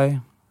is erbij.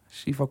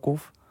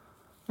 Sivakov.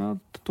 Ja,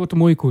 het wordt een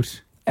mooie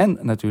koers. En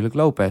natuurlijk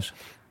Lopez.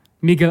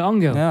 Miguel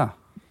Angel. Ja.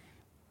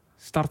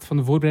 Start van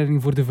de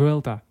voorbereiding voor de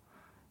Vuelta.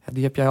 Ja,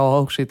 die heb jij al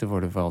hoog zitten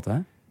voor de Vuelta, hè?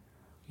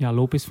 Ja,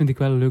 Lopez vind ik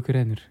wel een leuke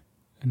renner.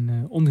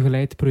 Een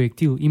ongeleid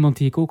projectiel. Iemand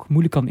die ik ook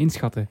moeilijk kan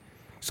inschatten.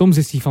 Soms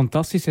is hij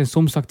fantastisch en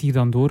soms zakt hij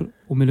dan door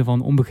omwille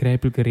van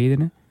onbegrijpelijke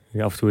redenen.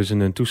 Ja, af en toe is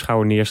een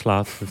toeschouwer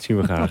neerslaat. Dat zien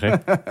we graag, hè?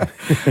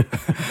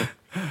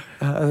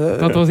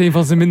 Dat was een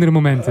van zijn mindere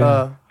momenten.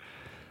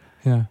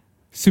 Ja.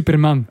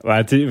 Superman.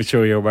 Maar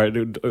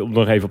om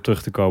nog even op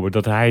terug te komen.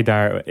 Dat hij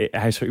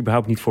is er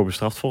überhaupt niet voor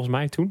bestraft volgens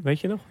mij toen. Weet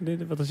je nog?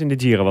 Wat is in de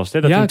Giro was,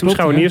 hè? Dat hij een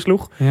toeschouwer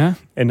neersloeg. Ja.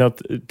 En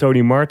dat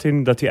Tony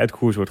Martin, dat hij uit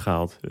koers wordt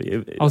gehaald.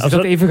 Als je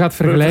dat even gaat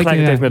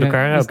vergelijken. Met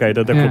elkaar. Oké,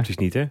 dat klopt dus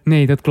niet, hè?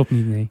 Nee, dat klopt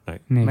niet, nee.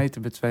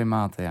 Meter bij 2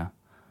 maten, ja.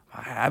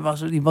 Maar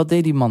wat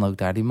deed die man ook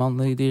daar? Die man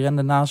die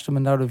rende naast hem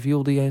en daar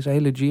viel die zijn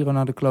hele Giro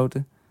naar de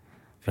kloten.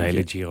 De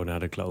hele Giro naar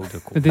de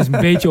kloten. Het is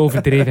een beetje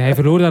overdreven. Hij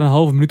verloor daar een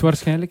halve minuut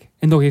waarschijnlijk.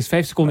 En nog eens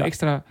 5 seconden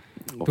extra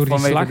door die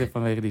slag.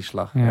 Vanwege die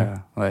slag,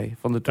 Nee,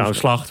 van de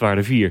slag waren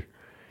er 4.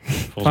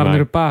 Waren er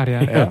een paar,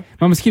 ja.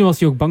 Maar misschien was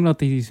hij ook bang dat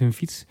hij zijn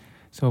fiets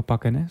zou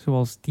pakken. Hè?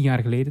 Zoals 10 jaar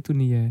geleden toen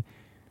hij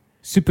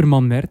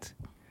Superman werd.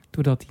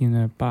 Doordat hij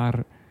een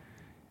paar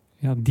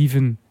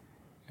dieven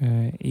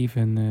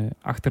even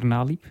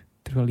achterna liep.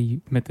 Terwijl hij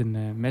met een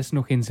mes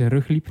nog in zijn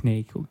rug liep.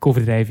 Nee, ik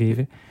overdrijf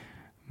even.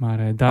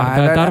 Maar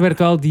daar werd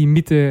wel die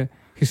mythe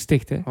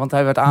gesticht. Hè? Want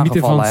hij werd aangevallen,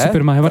 mythe van hè?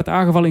 Superman. Hij werd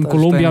aangevallen in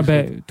Colombia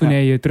toen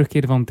hij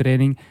terugkeerde van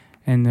training.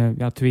 En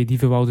 2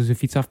 dieven wouden zijn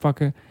fiets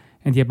afpakken.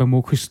 En die hebben hem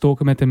ook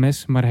gestoken met een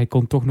mes. Maar hij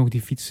kon toch nog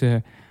die fiets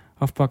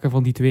afpakken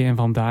van die 2. En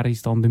vandaar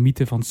is dan de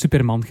mythe van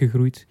Superman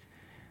gegroeid.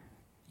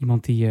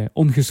 Iemand die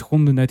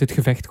ongeschonden uit het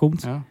gevecht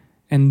komt. Ja.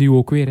 En nu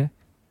ook weer, hè?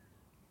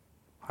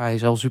 Hij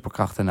zal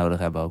superkrachten nodig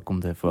hebben ook om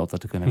de Vuelta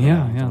te kunnen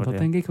winnen. Ja, dat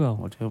denk ik wel. Het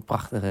wordt een heel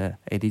prachtige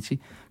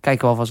editie.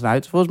 Kijken we alvast naar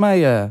uit. Volgens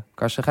mij,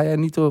 Karsten, ga jij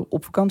niet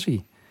op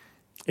vakantie?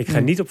 Ik ga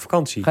niet op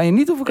vakantie. Ga je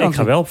niet op vakantie? Ik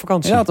ga wel op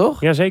vakantie. Ja,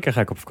 toch? Jazeker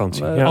ga ik op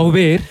vakantie.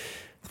 Alweer?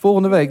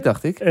 Volgende week,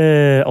 dacht ik.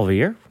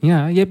 Alweer?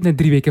 Ja, je hebt net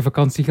 3 weken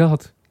vakantie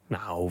gehad.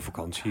 Nou,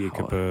 vakantie. Ik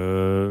heb...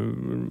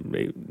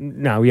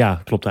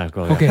 klopt eigenlijk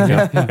wel. Oké.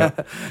 Ja.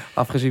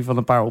 Afgezien van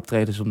een paar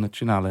optredens op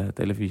nationale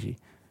televisie.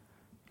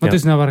 Wat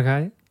is nou, waar ga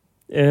je?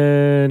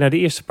 De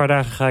eerste paar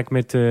dagen ga ik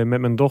met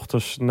mijn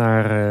dochters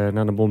naar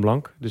de Mont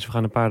Blanc. Dus we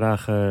gaan een paar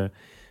dagen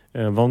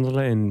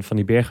wandelen en van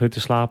die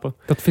berghutten slapen.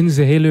 Dat vinden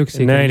ze heel leuk,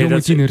 zeker?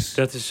 Jonge tieners.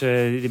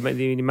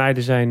 Die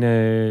meiden zijn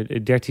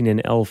 13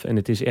 en 11 en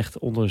het is echt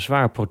onder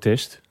zwaar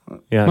protest.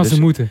 Ja, maar dus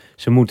ze moeten?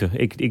 Ze moeten.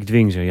 Ik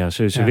dwing ze. Ja.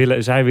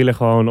 Zij willen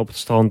gewoon op het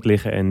strand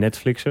liggen en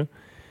Netflixen.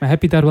 Maar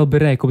heb je daar wel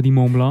bereik op die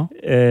Mont Blanc?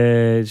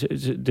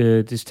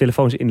 Het is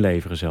telefoons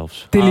inleveren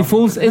zelfs.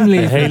 Telefoons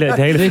inleveren. Het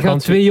hele Je gaat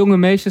vakantie. 2 jonge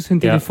meisjes hun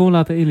telefoon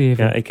laten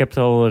inleveren. Ja, ik heb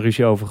er al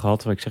ruzie over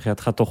gehad. Maar ik zeg,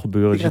 het gaat toch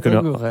gebeuren. Dus je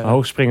kunt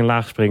hoog springen,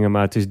 laag springen.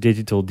 Maar het is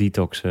digital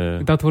detox.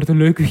 Dat wordt een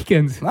leuk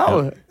weekend.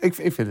 Nou, ik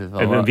vind het wel.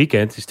 En een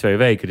weekend is 2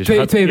 weken. Dus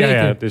Twee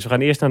weken. Ja, dus we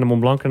gaan eerst naar de Mont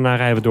Blanc en daarna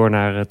rijden we door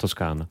naar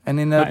Toscane. En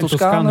in in Toscane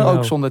Toscane ook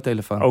wel. zonder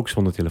telefoon. Ook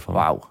zonder telefoon.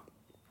 Wauw.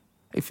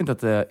 Ik vind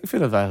dat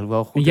eigenlijk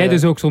wel goed. En jij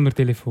dus ook zonder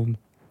telefoon?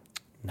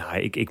 Nou,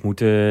 ik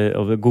moet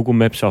op Google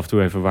Maps af en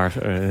toe even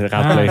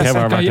raadplegen. Dus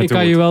waar kan ik je naartoe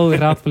kan je moet. wel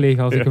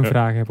raadplegen als ik een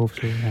vraag heb of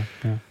zo.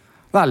 Ja.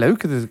 Nou,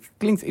 leuk. Ik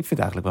vind het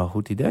eigenlijk wel een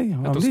goed idee.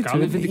 Waarom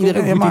Toscane niet? vind ik ook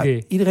een goed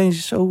idee. Iedereen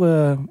is zo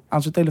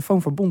aan zijn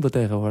telefoon verbonden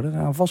tegenwoordig.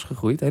 Aan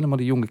vastgegroeid. Helemaal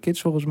die jonge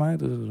kids volgens mij.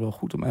 Dus het is wel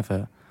goed om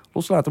even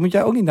los te laten. Moet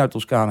jij ook niet naar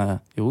Toscane,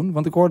 Jeroen?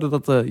 Want ik hoorde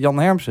dat Jan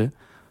Hermsen,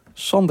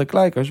 Sander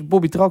Kleikers,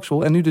 Bobby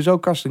Traxel en nu dus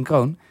ook Karsten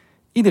Kroon.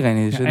 Iedereen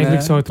is in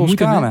eigenlijk zou het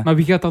Toscane. moeten, hè? Maar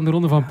wie gaat dan de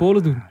Ronde van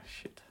Polen doen?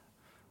 Shit.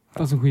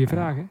 Dat is een goede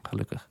vraag, hè?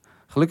 Gelukkig.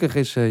 Gelukkig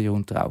is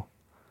Jeroen trouw.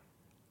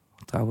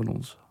 Trouw aan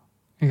ons.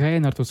 En ga jij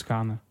naar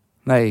Toscane?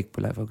 Nee, ik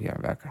blijf ook een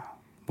jaar werken.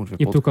 Moet weer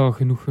Je hebt ook al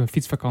genoeg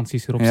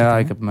fietsvakanties erop Ja, zitten.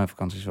 ik hè? heb mijn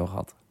vakanties wel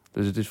gehad.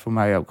 Dus het is voor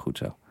mij ook goed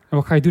zo. En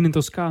wat ga je doen in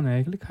Toscane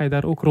eigenlijk? Ga je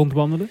daar ook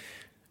rondwandelen?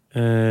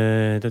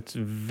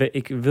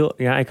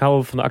 Ik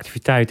hou van de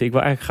activiteiten. Ik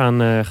wil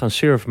eigenlijk gaan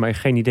surfen, maar ik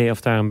heb geen idee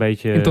of daar een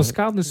beetje... In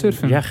Toscane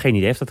surfen? Ja, geen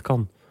idee of dat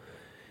kan.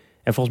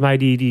 En volgens mij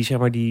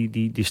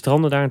die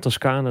stranden daar in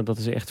Toscane, dat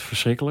is echt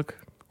verschrikkelijk.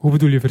 Hoe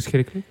bedoel je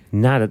verschrikkelijk?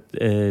 Nou,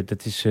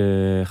 dat is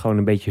gewoon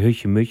een beetje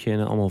hutje-mutje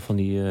en allemaal van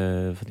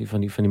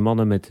die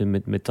mannen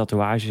met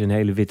tatoeages en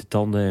hele witte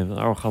tanden en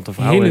arrogante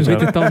vrouwen. Hele en zo.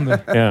 witte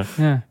tanden. Ja.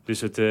 Ja.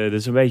 Dus het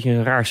is een beetje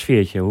een raar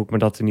sfeertje.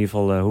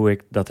 Hoe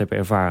ik dat heb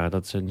ervaren.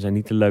 Dat zijn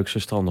niet de leukste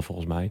stranden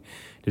volgens mij.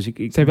 Dus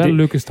Het zijn wel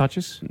leuke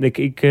stadjes.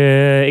 Ik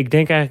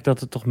denk eigenlijk dat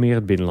het toch meer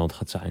het binnenland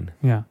gaat zijn.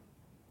 Ja.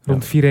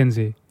 Rond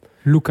Firenze,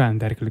 Lucca en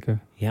dergelijke.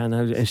 Ja,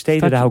 nou, en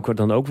steden daar hou ik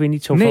dan ook weer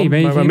niet zo van. Nee, ben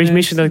je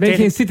misschien dat ik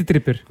geen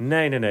citytripper?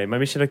 Nee. Maar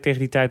misschien dat ik tegen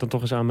die tijd dan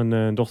toch eens aan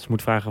mijn dochters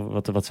moet vragen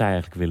wat zij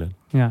eigenlijk willen.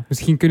 Ja,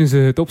 misschien kunnen ze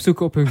het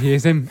opzoeken op hun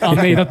gsm.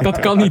 Nee, dat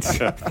kan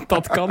niet.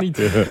 Dat kan niet.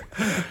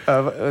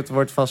 Het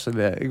wordt vast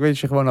ik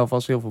wens je gewoon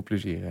alvast heel veel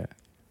plezier,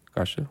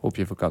 Karsten, op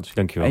je vakantie.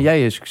 Dankjewel. En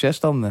jij succes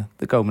dan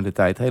de komende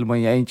tijd. Helemaal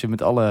in je eentje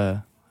met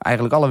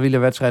eigenlijk alle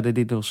wielerwedstrijden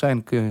die er nog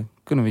zijn,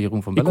 kunnen we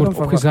Jeroen van Ik Bellen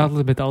word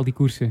opgezadeld met al die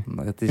koersen.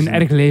 Het is Een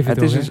erg leven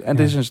toch, hè? Het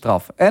is een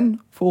straf.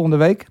 En volgende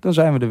week, dan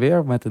zijn we er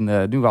weer met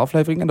een nieuwe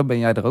aflevering. En dan ben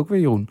jij er ook weer,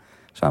 Jeroen.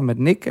 Samen met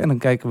Nick. En dan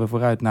kijken we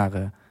vooruit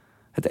naar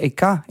het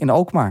EK in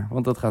Alkmaar.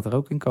 Want dat gaat er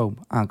ook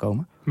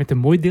aankomen. Met een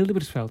mooi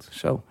Deeldebersveld.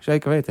 Zo,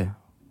 zeker weten.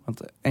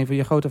 Want een van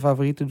je grote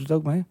favorieten doet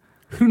ook mee.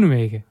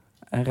 Groenewegen.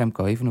 En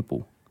Remco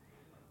Evenepoel.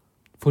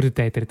 Voor de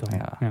tijdrit dan.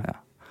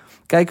 Ja.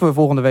 Kijken we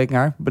volgende week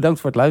naar. Bedankt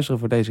voor het luisteren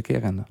voor deze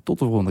keer. En tot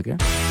de volgende keer.